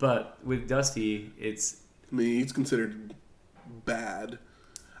 But with Dusty, I mean, he's considered bad.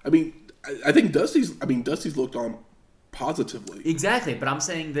 I mean, I think Dusty's looked on positively. Exactly, but I'm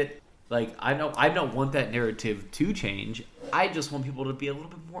saying that, like, I don't want that narrative to change. I just want people to be a little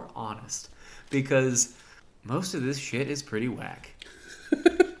bit more honest, because most of this shit is pretty whack.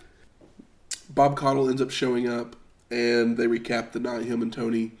 Bob Caudle ends up showing up, and they recap the night. Him and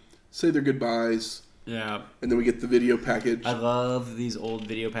Tony say their goodbyes. Yeah. And then we get the video package. I love these old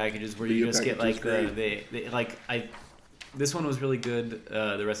video packages where you just get like this one was really good.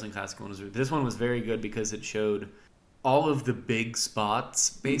 The Wrestling Classic one was. This one was very good because it showed all of the big spots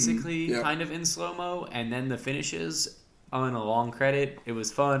basically kind of in slow mo, and then the finishes on a long credit. It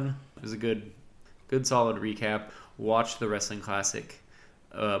was fun. It was a good solid recap. Watch the Wrestling Classic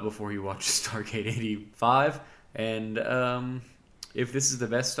before you watch Starrcade 85, and if this is the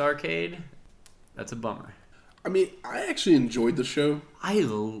best Starrcade, that's a bummer. I mean, I actually enjoyed the show. I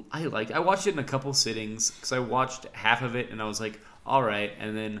watched it in a couple sittings because I watched half of it and I was like, all right,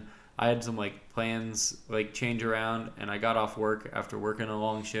 and then I had some like plans like change around, and I got off work after working a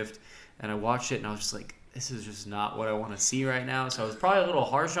long shift, and I watched it and I was just like, this is just not what I want to see right now. So I was probably a little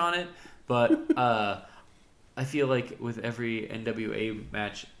harsh on it, but I feel like with every NWA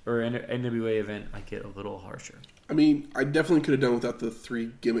match or NWA event, I get a little harsher. I mean, I definitely could have done without the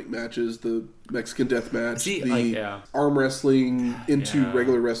 3 gimmick matches, the Mexican Death Match, arm wrestling into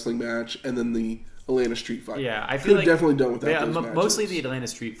regular wrestling match, and then the Atlanta Street Fight. Yeah, I feel could have definitely done without those matches. Mostly the Atlanta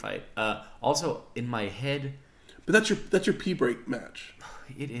Street Fight. Also, in my head... But that's your P-break match.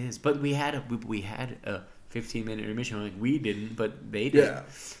 It is, but we had a 15-minute intermission. Like, we didn't, but they did. Yeah.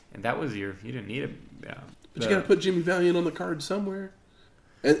 And that was you didn't need it. Yeah. But you got to put Jimmy Valiant on the card somewhere.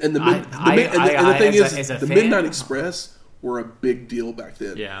 And the thing is, the Midnight Express were a big deal back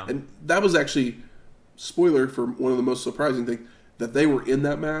then. Yeah. And that was actually, spoiler for one of the most surprising things, that they were in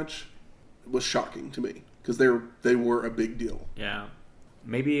that match was shocking to me. Because they were a big deal. Yeah.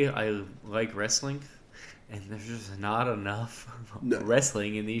 Maybe I like wrestling, and there's just not enough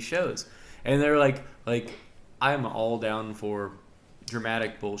wrestling in these shows. And they're like, I'm all down for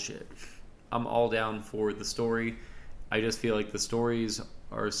dramatic bullshit. I'm all down for the story. I just feel like the stories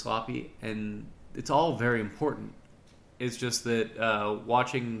are sloppy, and it's all very important. It's just that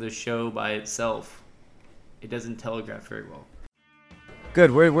watching the show by itself, it doesn't telegraph very well.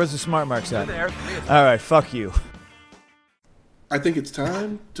 Good. Where's the smart marks at? All right, fuck you. I think it's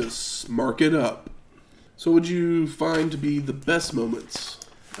time to smark it up. So what would you find to be the best moments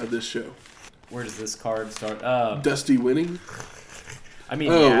of this show? Where does this card start? Dusty winning? I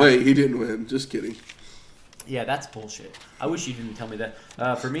mean, wait, he didn't win. Just kidding. Yeah, that's bullshit. I wish you didn't tell me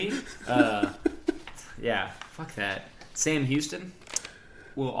that. For me, yeah, fuck that. Sam Houston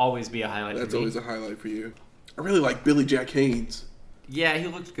will always be a highlight for me. That's always a highlight for you. I really like Billy Jack Haynes. Yeah, he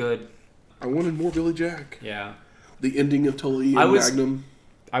looked good. I wanted more Billy Jack. Yeah. The ending of Tully and Magnum.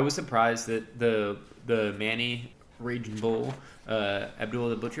 I was surprised that the Manny Raging Bull Abdullah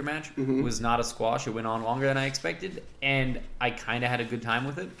the Butcher match was not a squash. It went on longer than I expected, and I kind of had a good time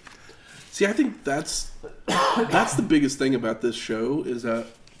with it. See, I think that's the biggest thing about this show is that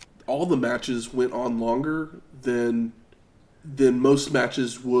all the matches went on longer than most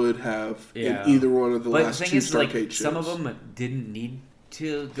matches would have in either one of the last two Starrcade shows. Some of them didn't need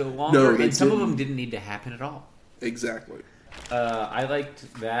to go longer, and some of them didn't need to happen at all. Exactly. I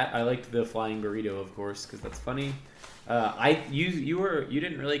liked that. I liked the flying burrito, of course, because that's funny. You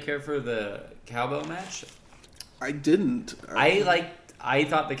didn't really care for the cowbell match. I didn't. I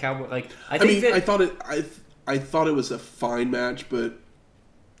thought the cowboy I thought it was a fine match, but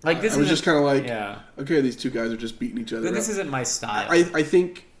like this I was just kind of like, okay, these two guys are just beating each other. But this isn't my style. I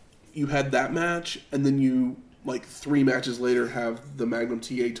think you had that match, and then you like 3 matches later have the Magnum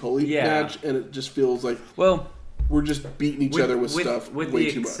TA Tully match, and it just feels like we're just beating each other with stuff with way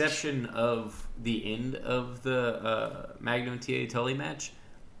the too much. exception of the end of the Magnum TA Tully match.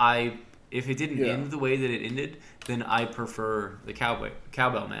 If it didn't end the way that it ended, then I prefer the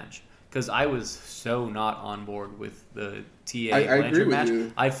cowbell match. Because I was so not on board with the TA Blanchard match.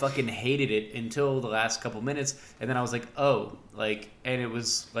 You. I fucking hated it until the last couple minutes. And then I was like, and it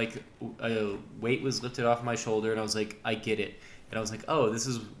was like a weight was lifted off my shoulder. And I was like, I get it. And I was like, oh, this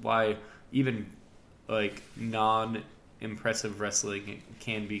is why even like non-impressive wrestling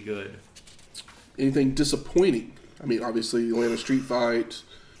can be good. Anything disappointing? I mean, obviously, Atlanta Street Fight.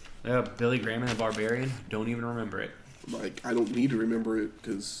 Billy Graham and the Barbarian. Don't even remember it. Like, I don't need to remember it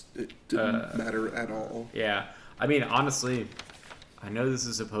because it didn't matter at all. Yeah. I mean, honestly, I know this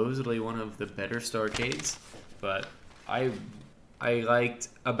is supposedly one of the better Starrcades, but I liked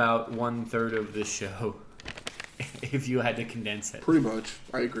about 1/3 of the show if you had to condense it. Pretty much.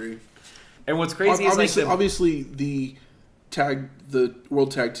 I agree. And what's crazy is obviously the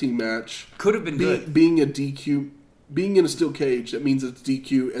World Tag Team match could have been good. Being a DQ, being in a steel cage, that means it's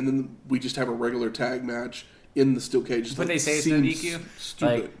DQ, and then we just have a regular tag match in the steel cage. But they say it's no DQ.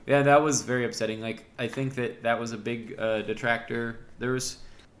 Stupid. Like, yeah, that was very upsetting. Like, I think that was a big detractor. There's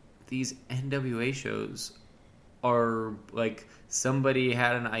these NWA shows are like somebody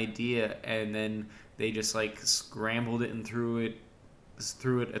had an idea and then they just like scrambled it and threw it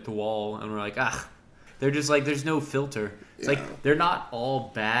at the wall, and we're like, they're just like, there's no filter. It's like, they're not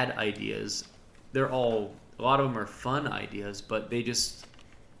all bad ideas. A lot of them are fun ideas, but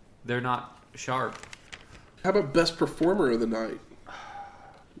they're not sharp. How about best performer of the night?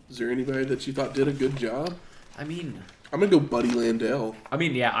 Is there anybody that you thought did a good job? I mean, I'm gonna go Buddy Landel. I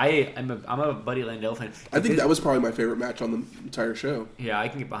mean, yeah, I'm a Buddy Landel fan. I think that was probably my favorite match on the entire show. Yeah, I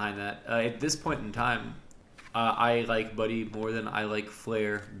can get behind that. At this point in time, I like Buddy more than I like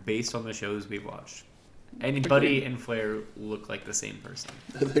Flair, based on the shows we've watched. And Buddy and Flair look like the same person.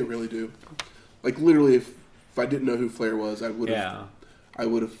 They really do. Like, literally, if I didn't know who Flair was, I would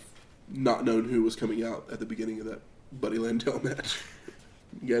have not known who was coming out at the beginning of that Buddy Landel match.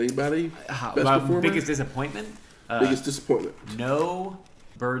 You got anybody? Best performer? Biggest disappointment? Biggest disappointment. No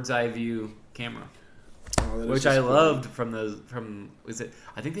bird's eye view camera. Which I loved was it?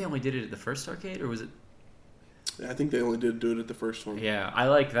 I think they only did it at the first arcade, or was it? I think they only did do it at the first one. Yeah, I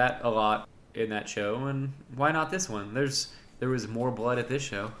like that a lot in that show, and why not this one? There was more blood at this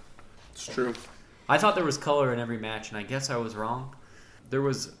show. It's true. I thought there was color in every match, and I guess I was wrong. There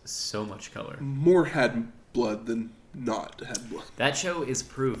was so much color. More had blood than not had blood. That show is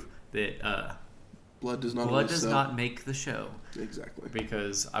proof that blood does not make the show. Exactly.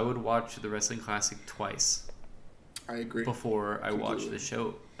 Because I would watch the Wrestling Classic twice. I agree. Before I watch the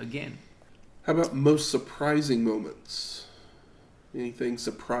show again. How about most surprising moments? Anything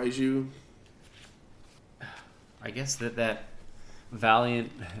surprise you? I guess that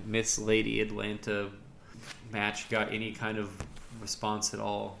Valiant Miss Lady Atlanta match got any kind of response at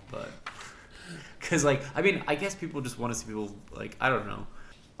all, but because I guess people just want to see people, like, I don't know,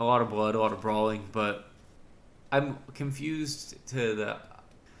 a lot of blood, a lot of brawling, but I'm confused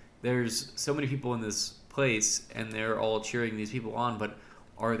there's so many people in this place and they're all cheering these people on, but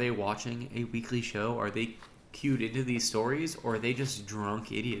are they watching a weekly show? Are they cued into these stories, or are they just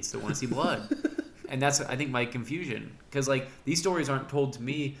drunk idiots that want to see blood? And that's, I think, my confusion, because these stories aren't told to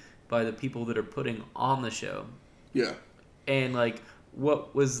me by the people that are putting on the show. Yeah. And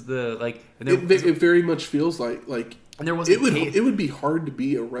what was the it very much feels like and there wasn't it would be hard to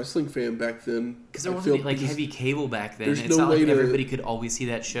be a wrestling fan back then, because there wasn't heavy cable back then. It's no not way everybody could always see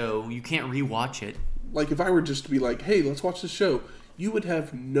that show. You can't rewatch it. Like, if I were just to be like, hey, let's watch this show, you would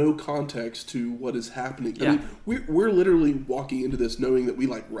have no context to what is happening. Yeah. I mean, we're literally walking into this knowing that we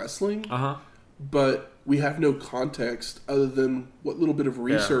like wrestling, but we have no context other than what little bit of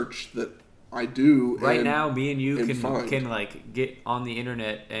research that I do. Right now, me and you can get on the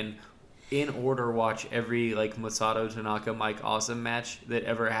internet and in order watch every Masato Tanaka Mike Awesome match that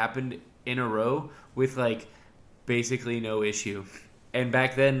ever happened in a row with basically no issue. And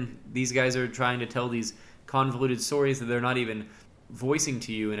back then, these guys are trying to tell these convoluted stories that they're not even voicing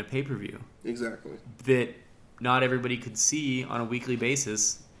to you in a pay-per-view. Exactly. That not everybody could see on a weekly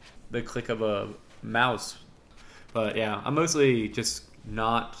basis, the click of a mouse. But yeah, I'm mostly just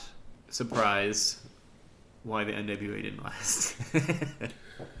not surprised why the NWA didn't last.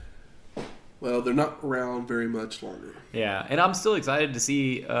 Well, they're not around very much longer. Yeah, and I'm still excited to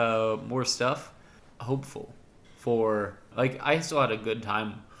see more stuff. Hopeful for I still had a good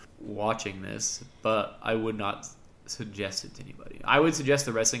time watching this, but I would not suggest it to anybody. I would suggest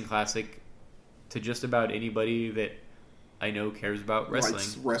the Wrestling Classic to just about anybody that I know cares about wrestling.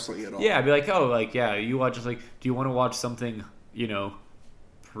 Likes wrestling at all. Yeah, I'd be you watch do you want to watch something,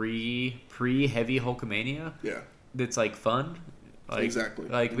 pre heavy Hulkamania? Yeah. That's fun? Exactly.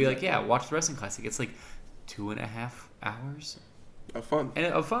 Watch the Wrestling Classic. It's 2.5 hours of fun. And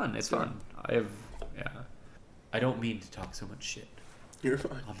of fun. It's fun. I don't mean to talk so much shit. You're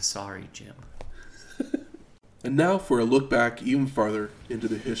fine. I'm sorry, Jim. And now for a look back even farther into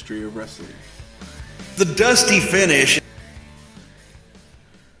the history of wrestling. The Dusty Finish.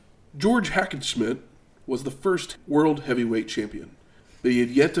 George Hackenschmidt was the first world heavyweight champion, but he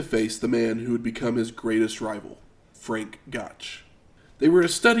had yet to face the man who would become his greatest rival, Frank Gotch. They were a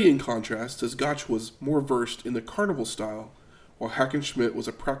study in contrast, as Gotch was more versed in the carnival style, while Hackenschmidt was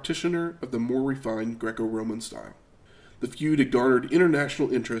a practitioner of the more refined Greco-Roman style. The feud had garnered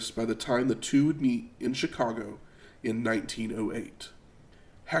international interest by the time the two would meet in Chicago in 1908.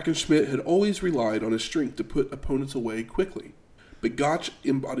 Hackenschmidt had always relied on his strength to put opponents away quickly, but Gotch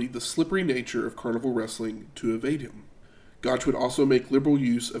embodied the slippery nature of carnival wrestling to evade him. Gotch would also make liberal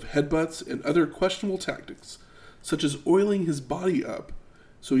use of headbutts and other questionable tactics, such as oiling his body up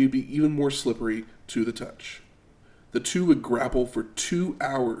so he'd be even more slippery to the touch. The two would grapple for 2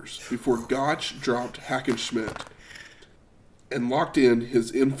 hours before Gotch dropped Hackenschmidt and locked in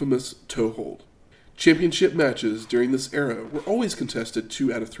his infamous toe hold. Championship matches during this era were always contested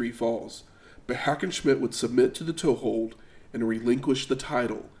 2 out of 3 falls, but Hackenschmidt would submit to the toe hold and relinquish the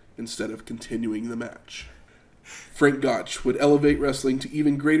title instead of continuing the match. Frank Gotch would elevate wrestling to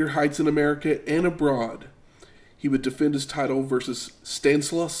even greater heights in America and abroad. He would defend his title versus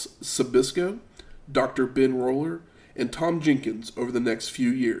Stanislaus Sabisco, Dr. Ben Roller, and Tom Jenkins over the next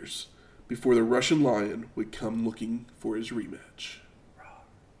few years, before the Russian Lion would come looking for his rematch.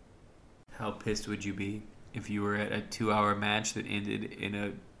 How pissed would you be if you were at a 2-hour match that ended in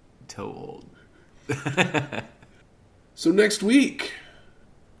a toe hold? So next week,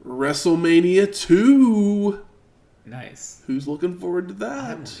 WrestleMania 2. Nice. Who's looking forward to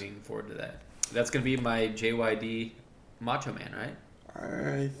that? I'm looking forward to that. That's going to be my JYD Macho Man, right?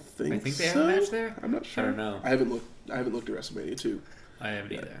 I think they have so. a match there? I'm not sure. I don't know. I haven't looked at WrestleMania 2. I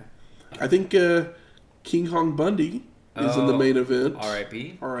haven't either. I think King Kong Bundy is in the main event.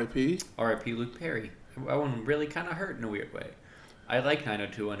 R.I.P. R.I.P. R.I.P. Luke Perry. That one really kind of hurt in a weird way. I like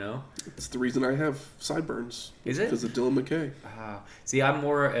 90210. It's the reason I have sideburns. Is it? Because of Dylan McKay. See, I'm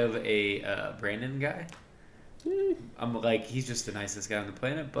more of a Brandon guy. Eh, I'm like, he's just the nicest guy on the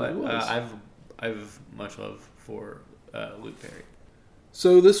planet, but He was. I've much love for Luke Perry.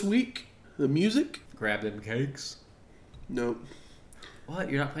 So this week, the music? Grab them cakes. No. What?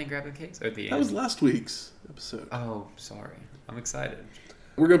 You're not playing Grab them cakes? Or at the end? That was last week's episode. Oh, sorry. I'm excited.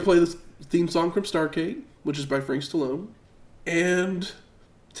 We're going to play this theme song from Starrcade, which is by Frank Stallone. And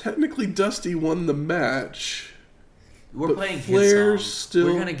technically Dusty won the match. We're But playing Flair's his song. still-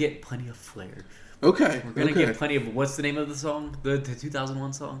 We're gonna get plenty of Flair. Okay. We're gonna okay. get plenty of. What's the name of the song? The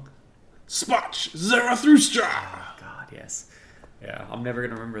 2001 song? Spotch Zarathustra. Oh God, yes. Yeah, I'm never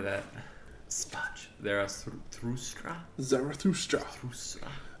gonna remember that. Spotch. Zarathustra. Zarathustra. Thustra.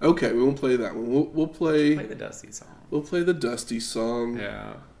 Okay, we won't play that one. We'll play. Play the Dusty song. We'll play the Dusty song.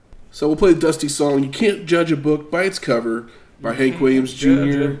 Yeah. So we'll play the Dusty song. You can't judge a book by its cover by Hank Williams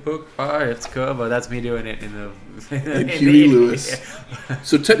Judge a Jr. book by its cover. That's me doing it in the. and Huey Lewis.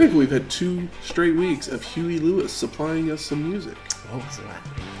 So technically, we've had 2 straight weeks of Huey Lewis supplying us some music. What was that?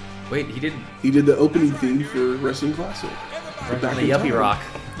 Wait, he didn't. He did the opening theme for Wrestling Classic. Back in the Yuppie time. Rock.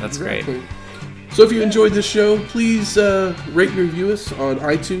 That's great. Exactly. So if you enjoyed this show, please rate and review us on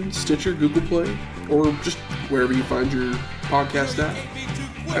iTunes, Stitcher, Google Play, or just wherever you find your podcast at.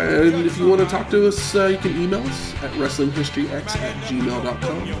 And if you want to talk to us, you can email us at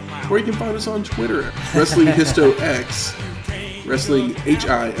wrestlinghistoryx@gmail.com, or you can find us on Twitter at WrestlingHistoX, Wrestling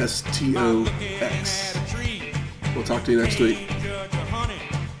HISTOX. We'll talk to you next week. Judge a honey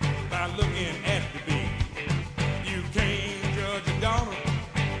by looking at the bee. You can't judge a daughter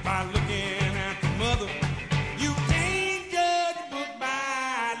by looking at the mother. You can't judge a book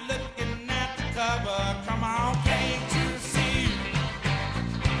by looking at the cover. Come on, can't you see?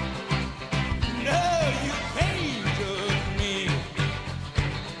 No, you can't judge me.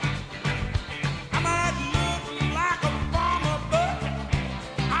 I might look like a farmer, but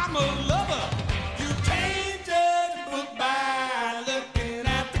I'm a lover. You can't judge a book by looking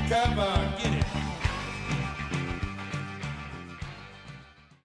at the cover. Get it?